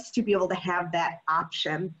nice to be able to have that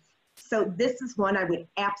option. So this is one I would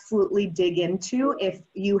absolutely dig into if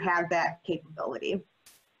you have that capability.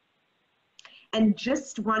 And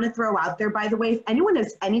just want to throw out there, by the way, if anyone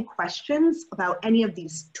has any questions about any of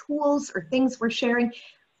these tools or things we're sharing,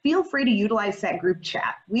 feel free to utilize that group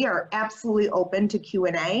chat. We are absolutely open to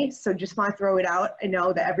Q&A, so just want to throw it out. I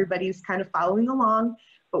know that everybody's kind of following along,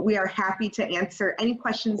 but we are happy to answer any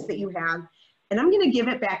questions that you have. And I'm going to give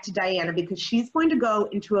it back to Diana because she's going to go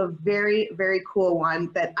into a very, very cool one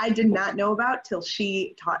that I did not know about till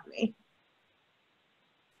she taught me.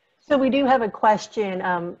 So we do have a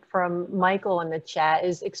question from Michael in the chat.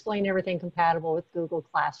 Is explain everything compatible with Google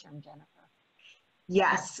Classroom, Jennifer?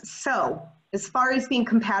 Yes, so as far as being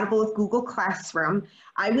compatible with Google Classroom,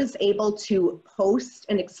 I was able to post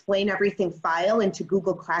an explain everything file into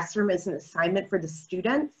Google Classroom as an assignment for the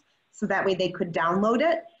students, so that way they could download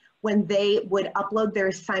it. When they would upload their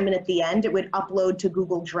assignment at the end, it would upload to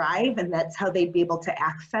Google Drive, and that's how they'd be able to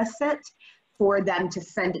access it for them to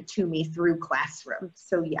send it to me through Classroom.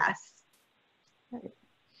 So yes.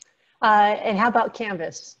 And how about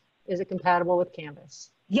Canvas? Is it compatible with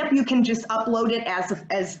Canvas? Yep, you can just upload it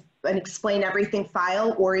as an explain everything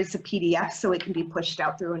file or as a PDF, so it can be pushed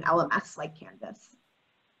out through an LMS like Canvas.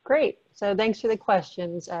 Great. So thanks for the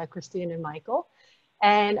questions, Christine and Michael.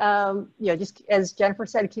 And you know, just as Jennifer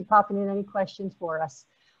said, keep popping in any questions for us.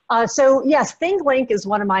 So yes, ThinkLink is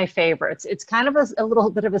one of my favorites. It's kind of a little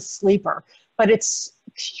bit of a sleeper, but it's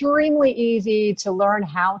extremely easy to learn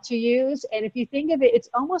how to use. And if you think of it, it's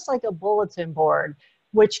almost like a bulletin board,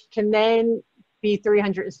 which can then be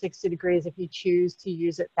 360 degrees if you choose to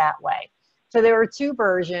use it that way. So there are two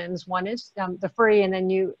versions. One is the free, and then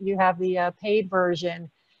you have the paid version.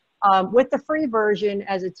 With the free version,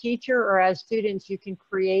 as a teacher or as students, you can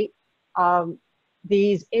create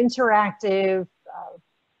these interactive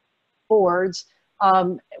boards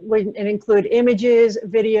and include images,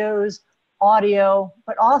 videos, audio,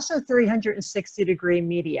 but also 360-degree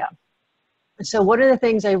media. So one of the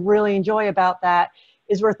things I really enjoy about that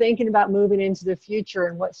is we're thinking about moving into the future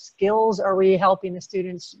and what skills are we helping the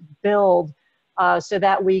students build so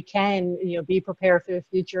that we can, you know, be prepared for the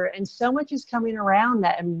future. And so much is coming around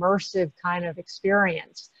that immersive kind of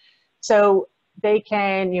experience. So they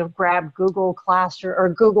can, you know, grab Google Classroom or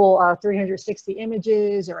Google 360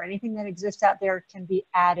 images or anything that exists out there can be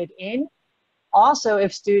added in. Also,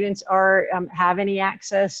 if students are have any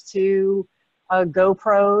access to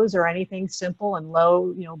GoPros or anything simple and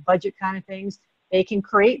low, you know, budget kind of things, they can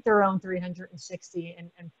create their own 360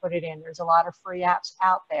 and put it in. There's a lot of free apps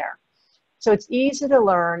out there. So it's easy to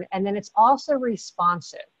learn, and then it's also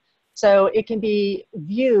responsive. So it can be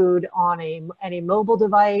viewed on any mobile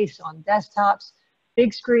device, on desktops,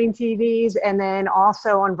 big screen TVs, and then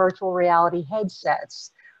also on virtual reality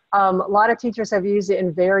headsets. A lot of teachers have used it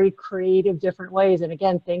in very creative different ways. And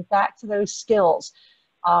again, think back to those skills.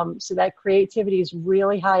 So that creativity is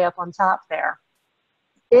really high up on top there.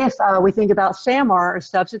 If we think about SAMR, or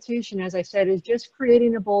substitution, as I said, is just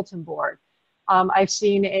creating a bulletin board. I've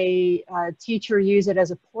seen a teacher use it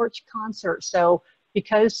as a porch concert. So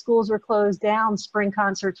because schools were closed down, spring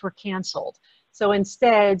concerts were canceled. So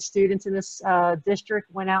instead, students in this district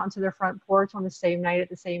went out into their front porch on the same night at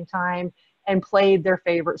the same time and played their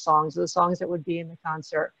favorite songs, the songs that would be in the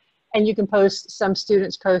concert. And you can post, some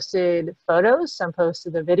students posted photos, some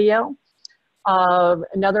posted the video.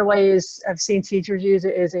 Another way is, I've seen teachers use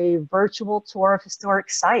it as a virtual tour of historic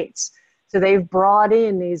sites. So they've brought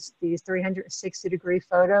in these 360-degree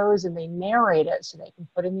photos and they narrate it so they can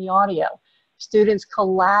put in the audio. Students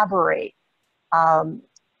collaborate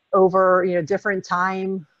over, you know, different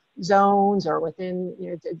time zones or within,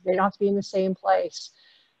 you know, they don't have to be in the same place.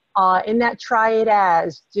 In that try it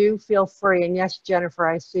as, do feel free. And yes, Jennifer,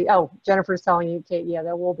 I see, oh, Jennifer's telling you, Kate, yeah,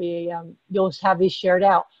 there will be, you'll have these shared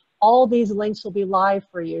out. All these links will be live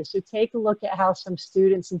for you. So take a look at how some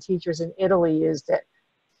students and teachers in Italy used it.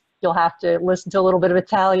 You'll have to listen to a little bit of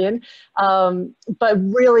Italian, but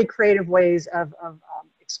really creative ways of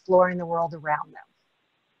exploring the world around them.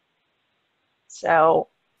 So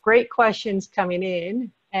great questions coming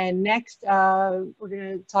in. And next, we're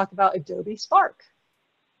going to talk about Adobe Spark.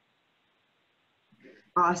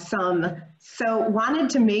 Awesome. So wanted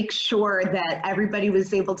to make sure that everybody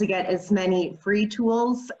was able to get as many free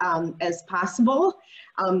tools as possible.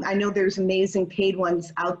 I know there's amazing paid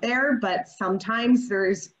ones out there, but sometimes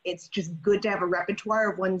it's just good to have a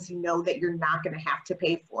repertoire of ones you know that you're not going to have to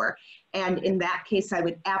pay for. And in that case, I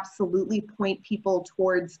would absolutely point people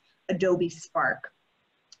towards Adobe Spark.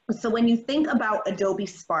 So when you think about Adobe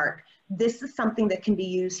Spark, this is something that can be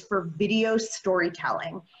used for video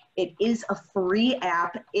storytelling. It is a free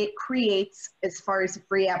app. It creates, as far as a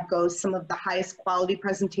free app goes, some of the highest quality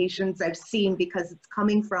presentations I've seen because it's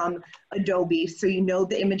coming from Adobe. So you know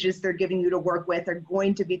the images they're giving you to work with are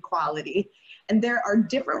going to be quality. And there are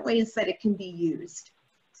different ways that it can be used.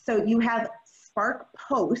 So you have Spark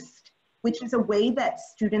Post, which is a way that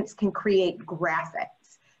students can create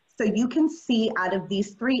graphics. So you can see out of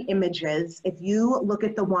these 3 images, if you look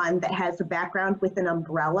at the one that has a background with an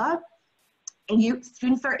umbrella, and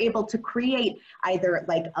students are able to create either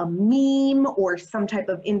like a meme or some type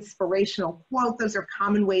of inspirational quote. Those are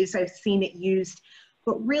common ways I've seen it used.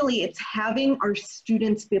 But really, it's having our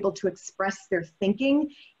students be able to express their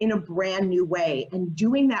thinking in a brand new way. And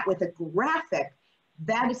doing that with a graphic,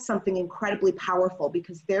 that is something incredibly powerful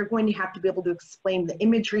because they're going to have to be able to explain the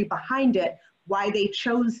imagery behind it, why they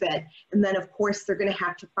chose it, and then of course they're going to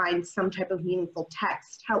have to find some type of meaningful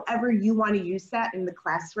text. However you want to use that in the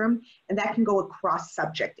classroom, and that can go across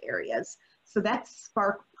subject areas. So that's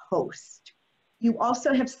Spark Post. You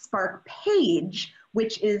also have Spark Page,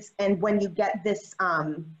 which is, and when you get this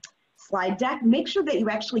slide deck, make sure that you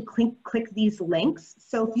actually click these links.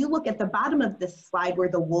 So if you look at the bottom of this slide where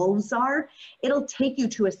the wolves are, it'll take you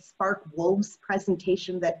to a Spark Wolves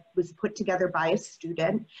presentation that was put together by a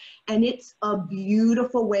student. And it's a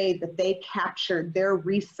beautiful way that they captured their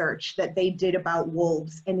research that they did about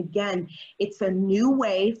wolves. And again, it's a new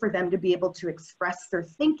way for them to be able to express their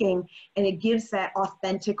thinking, and it gives that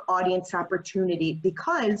authentic audience opportunity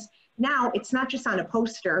because now it's not just on a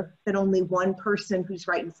poster that only one person who's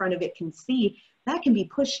right in front of it can see. That can be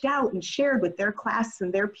pushed out and shared with their class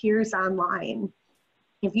and their peers online.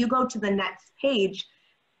 If you go to the next page,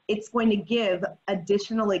 it's going to give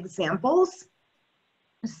additional examples.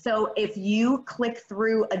 So if you click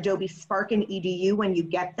through Adobe Spark and EDU when you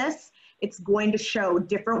get this, it's going to show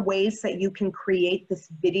different ways that you can create this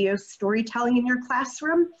video storytelling in your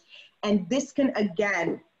classroom. And this can,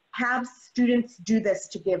 again, have students do this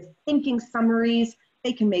to give thinking summaries.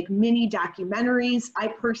 They can make mini documentaries. I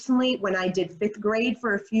personally, when I did 5th grade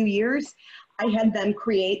for a few years, I had them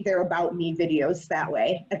create their About Me videos that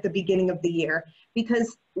way at the beginning of the year.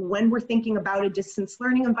 Because when we're thinking about a distance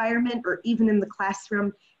learning environment or even in the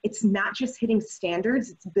classroom, it's not just hitting standards,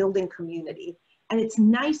 it's building community. And it's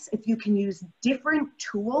nice if you can use different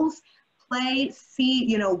tools, play, see,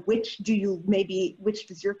 you know, which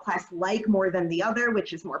does your class like more than the other,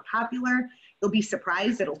 which is more popular. You'll be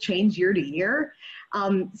surprised, it'll change year to year.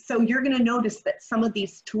 So you're gonna notice that some of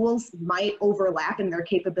these tools might overlap in their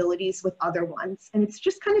capabilities with other ones. And it's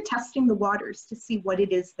just kind of testing the waters to see what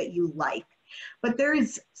it is that you like. But there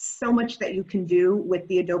is so much that you can do with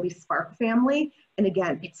the Adobe Spark family. And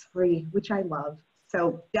again, it's free, which I love.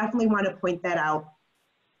 So definitely want to point that out.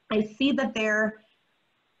 I see that there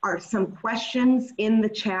are some questions in the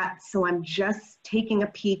chat, so I'm just taking a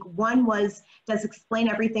peek. One was, does Explain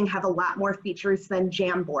Everything have a lot more features than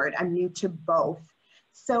Jamboard? I'm new to both.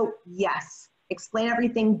 So yes, Explain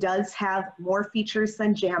Everything does have more features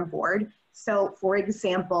than Jamboard. So for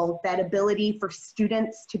example, that ability for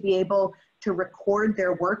students to be able to record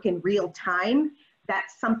their work in real time,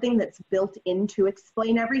 that's something that's built into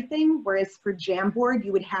Explain Everything, whereas for Jamboard,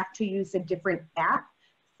 you would have to use a different app.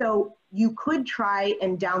 So you could try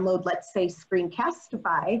and download, let's say,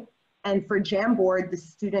 Screencastify, and for Jamboard, the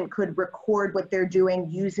student could record what they're doing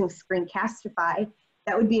using Screencastify.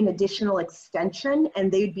 That would be an additional extension,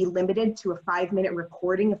 and they'd be limited to a 5-minute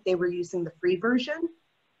recording if they were using the free version.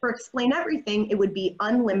 For Explain Everything, it would be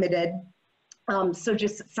unlimited. So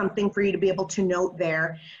just something for you to be able to note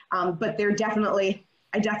there. But I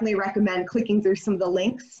definitely recommend clicking through some of the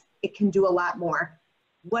links. It can do a lot more.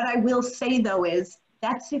 What I will say though is,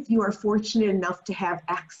 that's if you are fortunate enough to have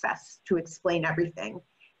access to Explain Everything.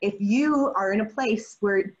 If you are in a place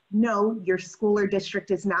where no, your school or district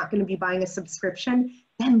is not going to be buying a subscription,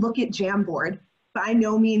 then look at Jamboard. By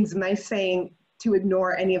no means am I saying to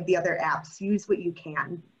ignore any of the other apps. Use what you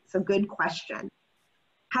can. So good question.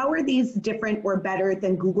 How are these different or better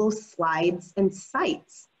than Google Slides and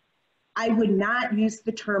Sites? I would not use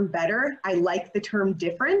the term better. I like the term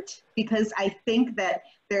different because I think that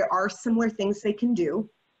there are similar things they can do.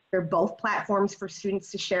 They're both platforms for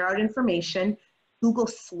students to share out information. Google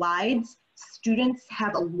Slides, students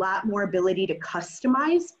have a lot more ability to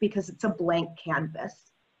customize because it's a blank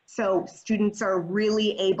canvas. So students are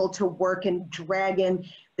really able to work and drag in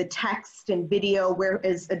the text and video,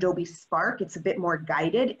 whereas Adobe Spark, it's a bit more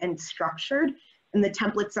guided and structured, and the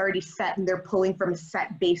template's already set and they're pulling from a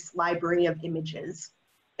set base library of images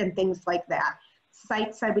and things like that.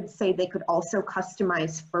 Sites, I would say they could also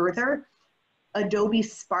customize further. Adobe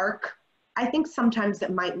Spark, I think sometimes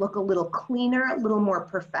it might look a little cleaner, a little more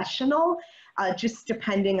professional, just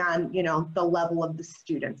depending on, you know, the level of the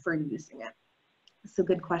student for using it. It's a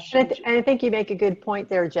good question. And I think you make a good point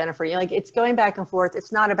there, Jennifer. You know, like, it's going back and forth.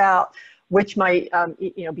 It's not about which might,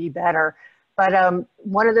 you know, be better, but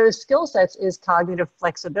one of those skill sets is cognitive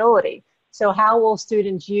flexibility. So how will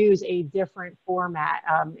students use a different format?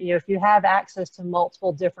 You know, if you have access to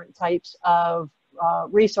multiple different types of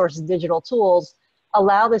resources, digital tools,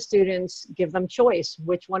 allow the students, give them choice.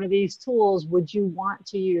 Which one of these tools would you want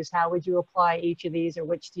to use? How would you apply each of these, or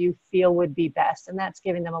which do you feel would be best? And that's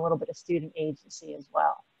giving them a little bit of student agency as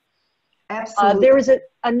well. Absolutely. There was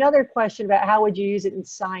another question about how would you use it in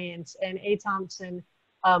science, and A. Thompson,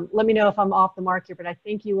 let me know if I'm off the mark here, but I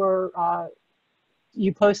think you were,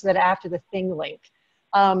 you posted that after the thing link.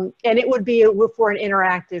 And it would be for an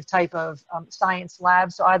interactive type of science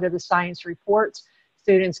lab. So either the science reports,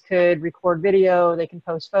 students could record video, they can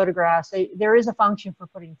post photographs. There is a function for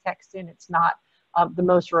putting text in. It's not the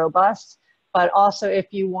most robust, but also if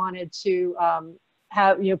you wanted to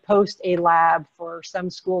have, you know, post a lab for some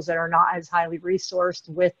schools that are not as highly resourced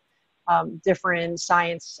with different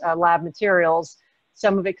science lab materials,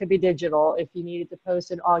 some of it could be digital. If you needed to post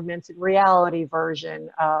an augmented reality version,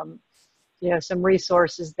 you know, some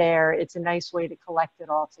resources there, it's a nice way to collect it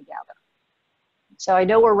all together. So I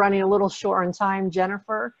know we're running a little short on time,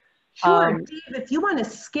 Jennifer. Sure, Dave, if you want to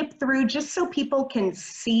skip through just so people can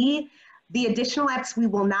see the additional apps we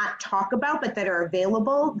will not talk about, but that are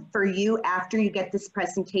available for you after you get this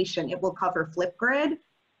presentation. It will cover Flipgrid.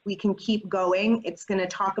 We can keep going. It's going to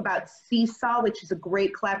talk about Seesaw, which is a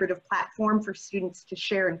great collaborative platform for students to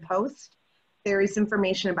share and post. There is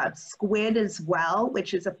information about Squid as well,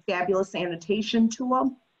 which is a fabulous annotation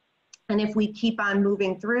tool. And if we keep on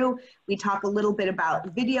moving through, we talk a little bit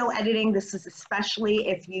about video editing. This is especially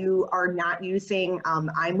if you are not using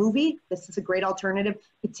iMovie. This is a great alternative,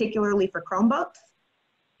 particularly for Chromebooks.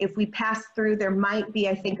 If we pass through, there might be,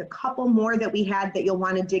 I think, a couple more that we had that you'll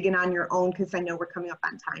want to dig in on your own, because I know we're coming up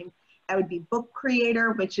on time. That would be Book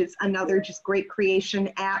Creator, which is another just great creation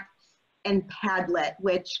app, and Padlet,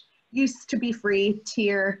 which used to be free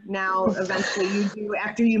tier. Now, eventually you do,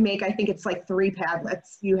 after you make, I think it's like 3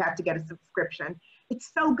 Padlets, you have to get a subscription. It's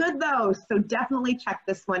so good though, so definitely check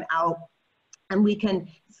this one out. And we can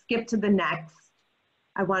skip to the next.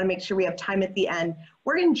 I want to make sure we have time at the end.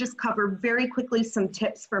 We're going to just cover very quickly some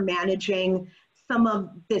tips for managing some of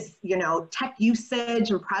this, you know, tech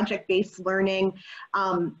usage and project-based learning.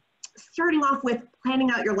 Starting off with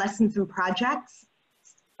planning out your lessons and projects.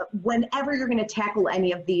 Whenever you're going to tackle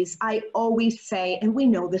any of these, I always say, and we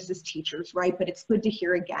know this as teachers, right? But it's good to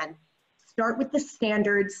hear again. Start with the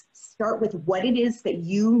standards, start with what it is that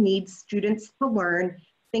you need students to learn,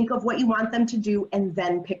 think of what you want them to do, and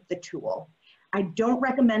then pick the tool. I don't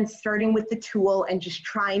recommend starting with the tool and just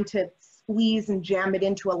trying to squeeze and jam it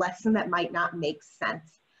into a lesson that might not make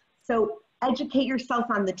sense. So educate yourself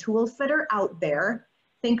on the tools that are out there,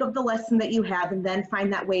 think of the lesson that you have, and then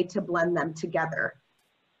find that way to blend them together.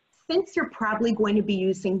 Since you're probably going to be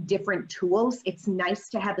using different tools, it's nice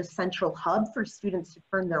to have a central hub for students to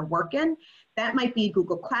turn their work in. That might be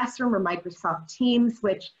Google Classroom or Microsoft Teams,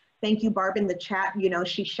 which, thank you, Barb, in the chat, you know,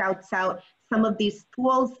 she shouts out some of these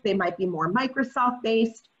tools. They might be more Microsoft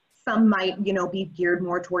based. Some might, you know, be geared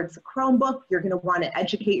more towards the Chromebook. You're going to want to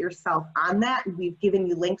educate yourself on that, and we've given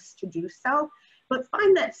you links to do so. But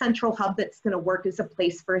find that central hub that's going to work as a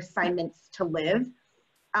place for assignments to live.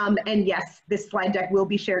 And yes, this slide deck will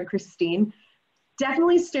be shared, Christine.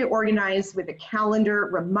 Definitely stay organized with a calendar,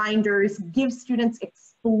 reminders, give students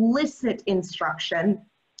explicit instruction.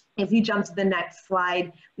 If you jump to the next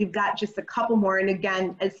slide, we've got just a couple more. And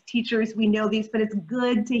again, as teachers, we know these, but it's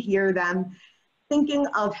good to hear them. Thinking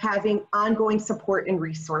of having ongoing support and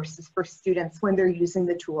resources for students when they're using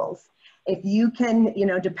the tools. If you can, you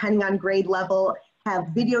know, depending on grade level, have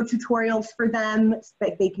video tutorials for them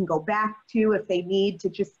that they can go back to if they need to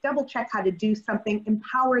just double check how to do something,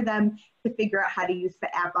 empower them to figure out how to use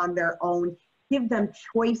the app on their own, give them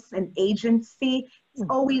choice and agency. It's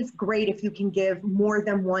always great if you can give more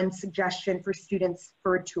than one suggestion for students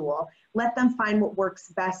for a tool. Let them find what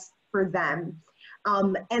works best for them.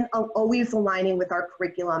 And always aligning with our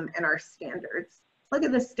curriculum and our standards. Look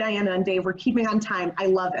at this, Diana and Dave, we're keeping on time. I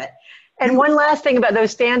love it. And one last thing about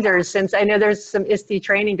those standards, since I know there's some ISTE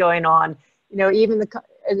training going on, you know, even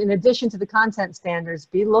in addition to the content standards,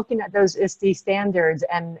 be looking at those ISTE standards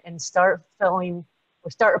and start filling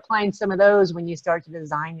or start applying some of those when you start to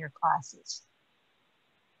design your classes.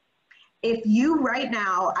 If you right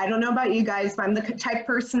now, I don't know about you guys, but I'm the type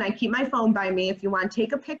person, I keep my phone by me. If you want to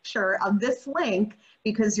take a picture of this link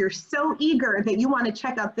because you're so eager that you want to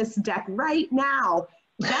check out this deck right now,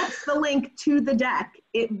 that's the link to the deck.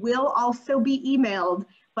 It will also be emailed,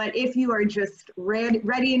 but if you are just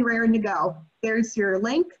ready and raring to go, there's your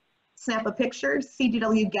link. Snap a picture,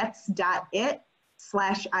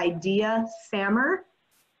 cdwgets.it/IDEA SAMR.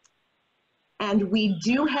 And we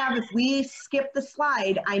do have, if we skip the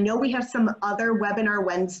slide, I know we have some other webinar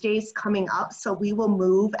Wednesdays coming up, so we will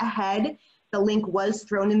move ahead. The link was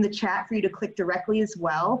thrown in the chat for you to click directly as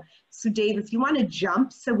well. So Dave, if you want to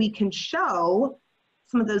jump so we can show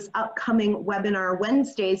some of those upcoming webinar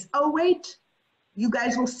Wednesdays. Oh, wait, you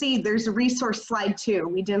guys will see there's a resource slide too.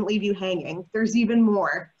 We didn't leave you hanging. There's even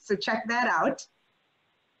more, so check that out.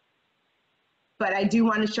 But I do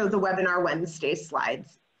want to show the webinar Wednesday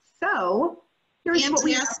slides. So here's fantastic. What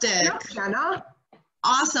we have, Jenna.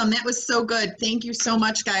 Awesome. That was so good. Thank you so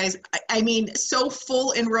much, guys. I mean, so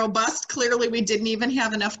full and robust. Clearly, we didn't even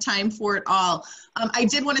have enough time for it all. I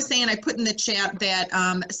did want to say, and I put in the chat that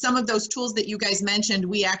some of those tools that you guys mentioned,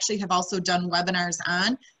 we actually have also done webinars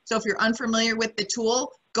on. So if you're unfamiliar with the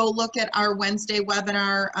tool, go look at our Wednesday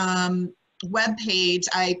webinar web page.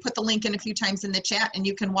 I put the link in a few times in the chat, and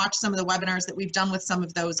you can watch some of the webinars that we've done with some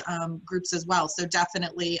of those groups as well. So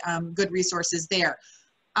definitely good resources there.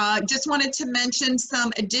 Just wanted to mention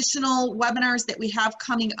some additional webinars that we have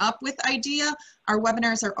coming up with IDEA. Our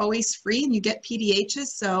webinars are always free and you get PDHs,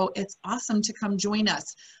 so it's awesome to come join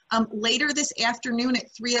us. Later this afternoon at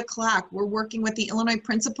 3 o'clock, we're working with the Illinois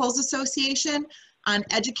Principals Association on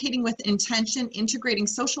educating with intention, integrating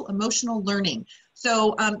social emotional learning.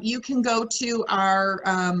 So you can go to our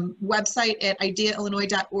website at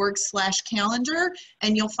ideaillinois.org/calendar,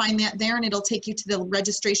 and you'll find that there, and it'll take you to the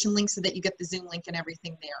registration link so that you get the Zoom link and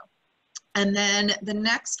everything there. And then the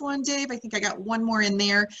next one, Dave, I think I got one more in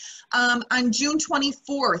there. On June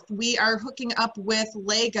 24th, we are hooking up with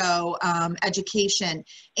Lego Education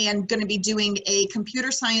and going to be doing a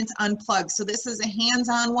computer science unplugged. So this is a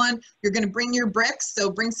hands-on one. You're going to bring your bricks, so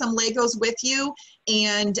bring some Legos with you,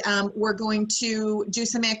 and we're going to do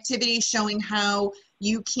some activities showing how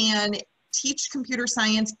you can teach computer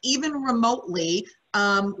science even remotely,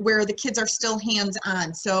 where the kids are still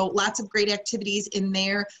hands-on. So lots of great activities in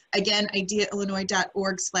there. Again,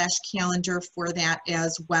 ideaillinois.org/calendar for that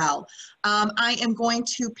as well. I am going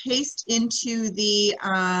to paste into the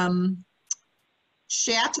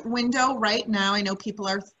chat window right now. I know people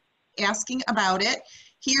are asking about it.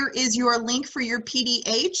 Here is your link for your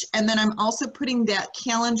PDH, and then I'm also putting that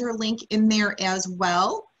calendar link in there as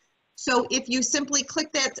well. So if you simply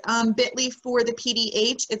click that bit.ly for the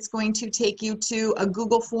PDH, it's going to take you to a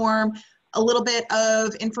Google form, a little bit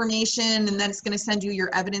of information, and then it's going to send you your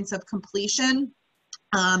evidence of completion.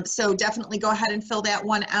 So definitely go ahead and fill that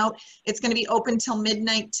one out. It's going to be open till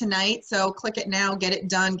midnight tonight, so click it now, get it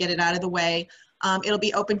done, get it out of the way. It'll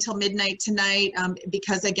be open till midnight tonight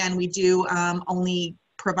because, again, we do only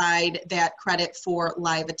provide that credit for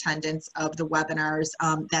live attendance of the webinars.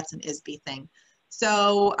 That's an ISB thing.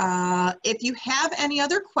 So if you have any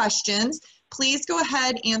other questions, please go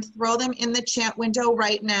ahead and throw them in the chat window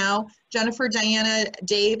right now. Jennifer, Diana,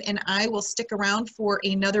 Dave, and I will stick around for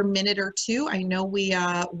another minute or two. I know we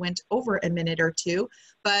went over a minute or two,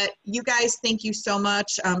 but you guys, thank you so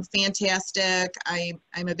much. Fantastic.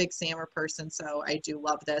 I'm a big SAMR person, so I do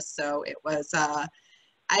love this. So it was, I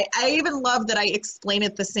even love that I explain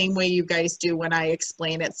it the same way you guys do when I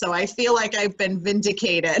explain it. So I feel like I've been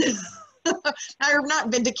vindicated. I'm not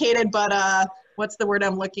vindicated, but what's the word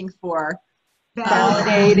I'm looking for?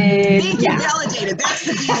 Validated. Thank you, validated. That's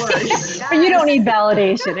the B word. But you don't need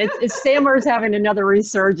validation. It's SAMR's having another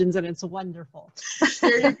resurgence, and it's wonderful.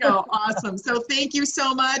 There you go. Awesome. So thank you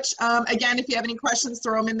so much. Again, if you have any questions,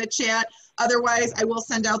 throw them in the chat. Otherwise, I will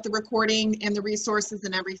send out the recording and the resources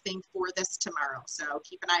and everything for this tomorrow. So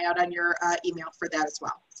keep an eye out on your email for that as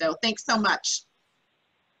well. So thanks so much.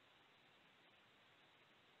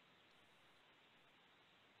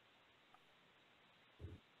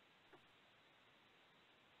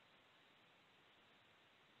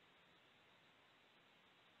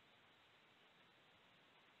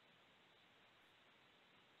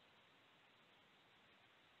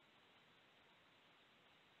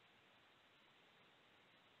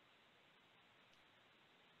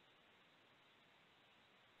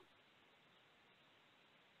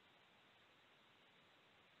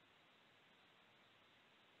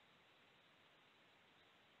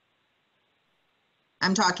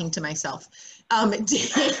 I'm talking to myself.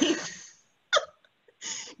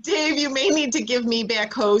 Dave, you may need to give me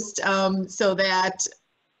back host so that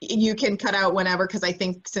you can cut out whenever, because I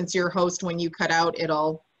think since you're host, when you cut out,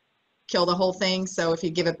 it'll kill the whole thing. So if you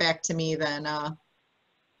give it back to me, then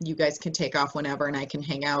you guys can take off whenever and I can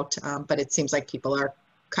hang out. But it seems like people are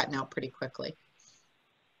cutting out pretty quickly.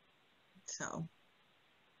 So.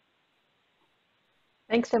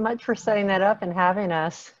 Thanks so much for setting that up and having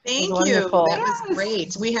us. Thank you. Wonderful. That was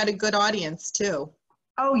great. We had a good audience too.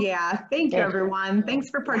 Oh yeah, thank you everyone. Thanks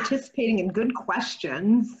for participating and good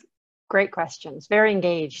questions. Great questions, very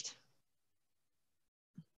engaged.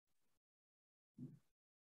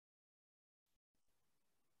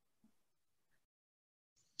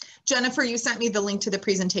 Jennifer, you sent me the link to the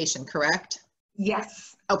presentation, correct?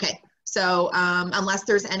 Yes. Okay, so unless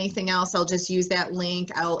there's anything else, I'll just use that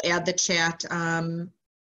link. I'll add the chat.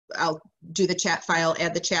 I'll do the chat file,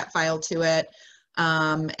 add the chat file to it.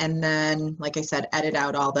 And then, like I said, edit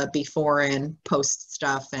out all the before and post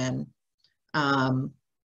stuff and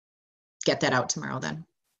get that out tomorrow then.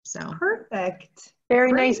 So perfect.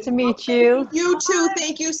 Very nice to meet you. You too.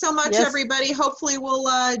 Thank you so much, Yes. everybody. Hopefully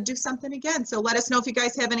we'll do something again. So let us know if you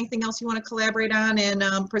guys have anything else you want to collaborate on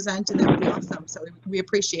and present, and that would be awesome. So we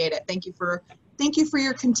appreciate it. Thank you for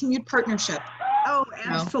your continued partnership. Oh,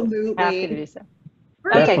 absolutely. Happy to do so.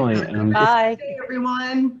 Okay. Definitely. Bye. Hey,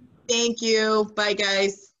 everyone. Thank you. Bye,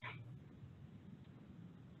 guys.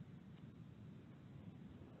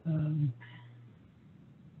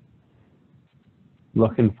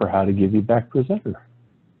 Looking for how to give you back presenter.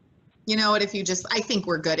 You know what, I think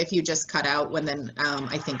we're good. If you just cut out, then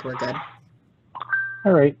I think we're good.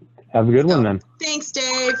 All right. Have a good one then. Thanks,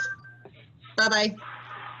 Dave. Bye-bye.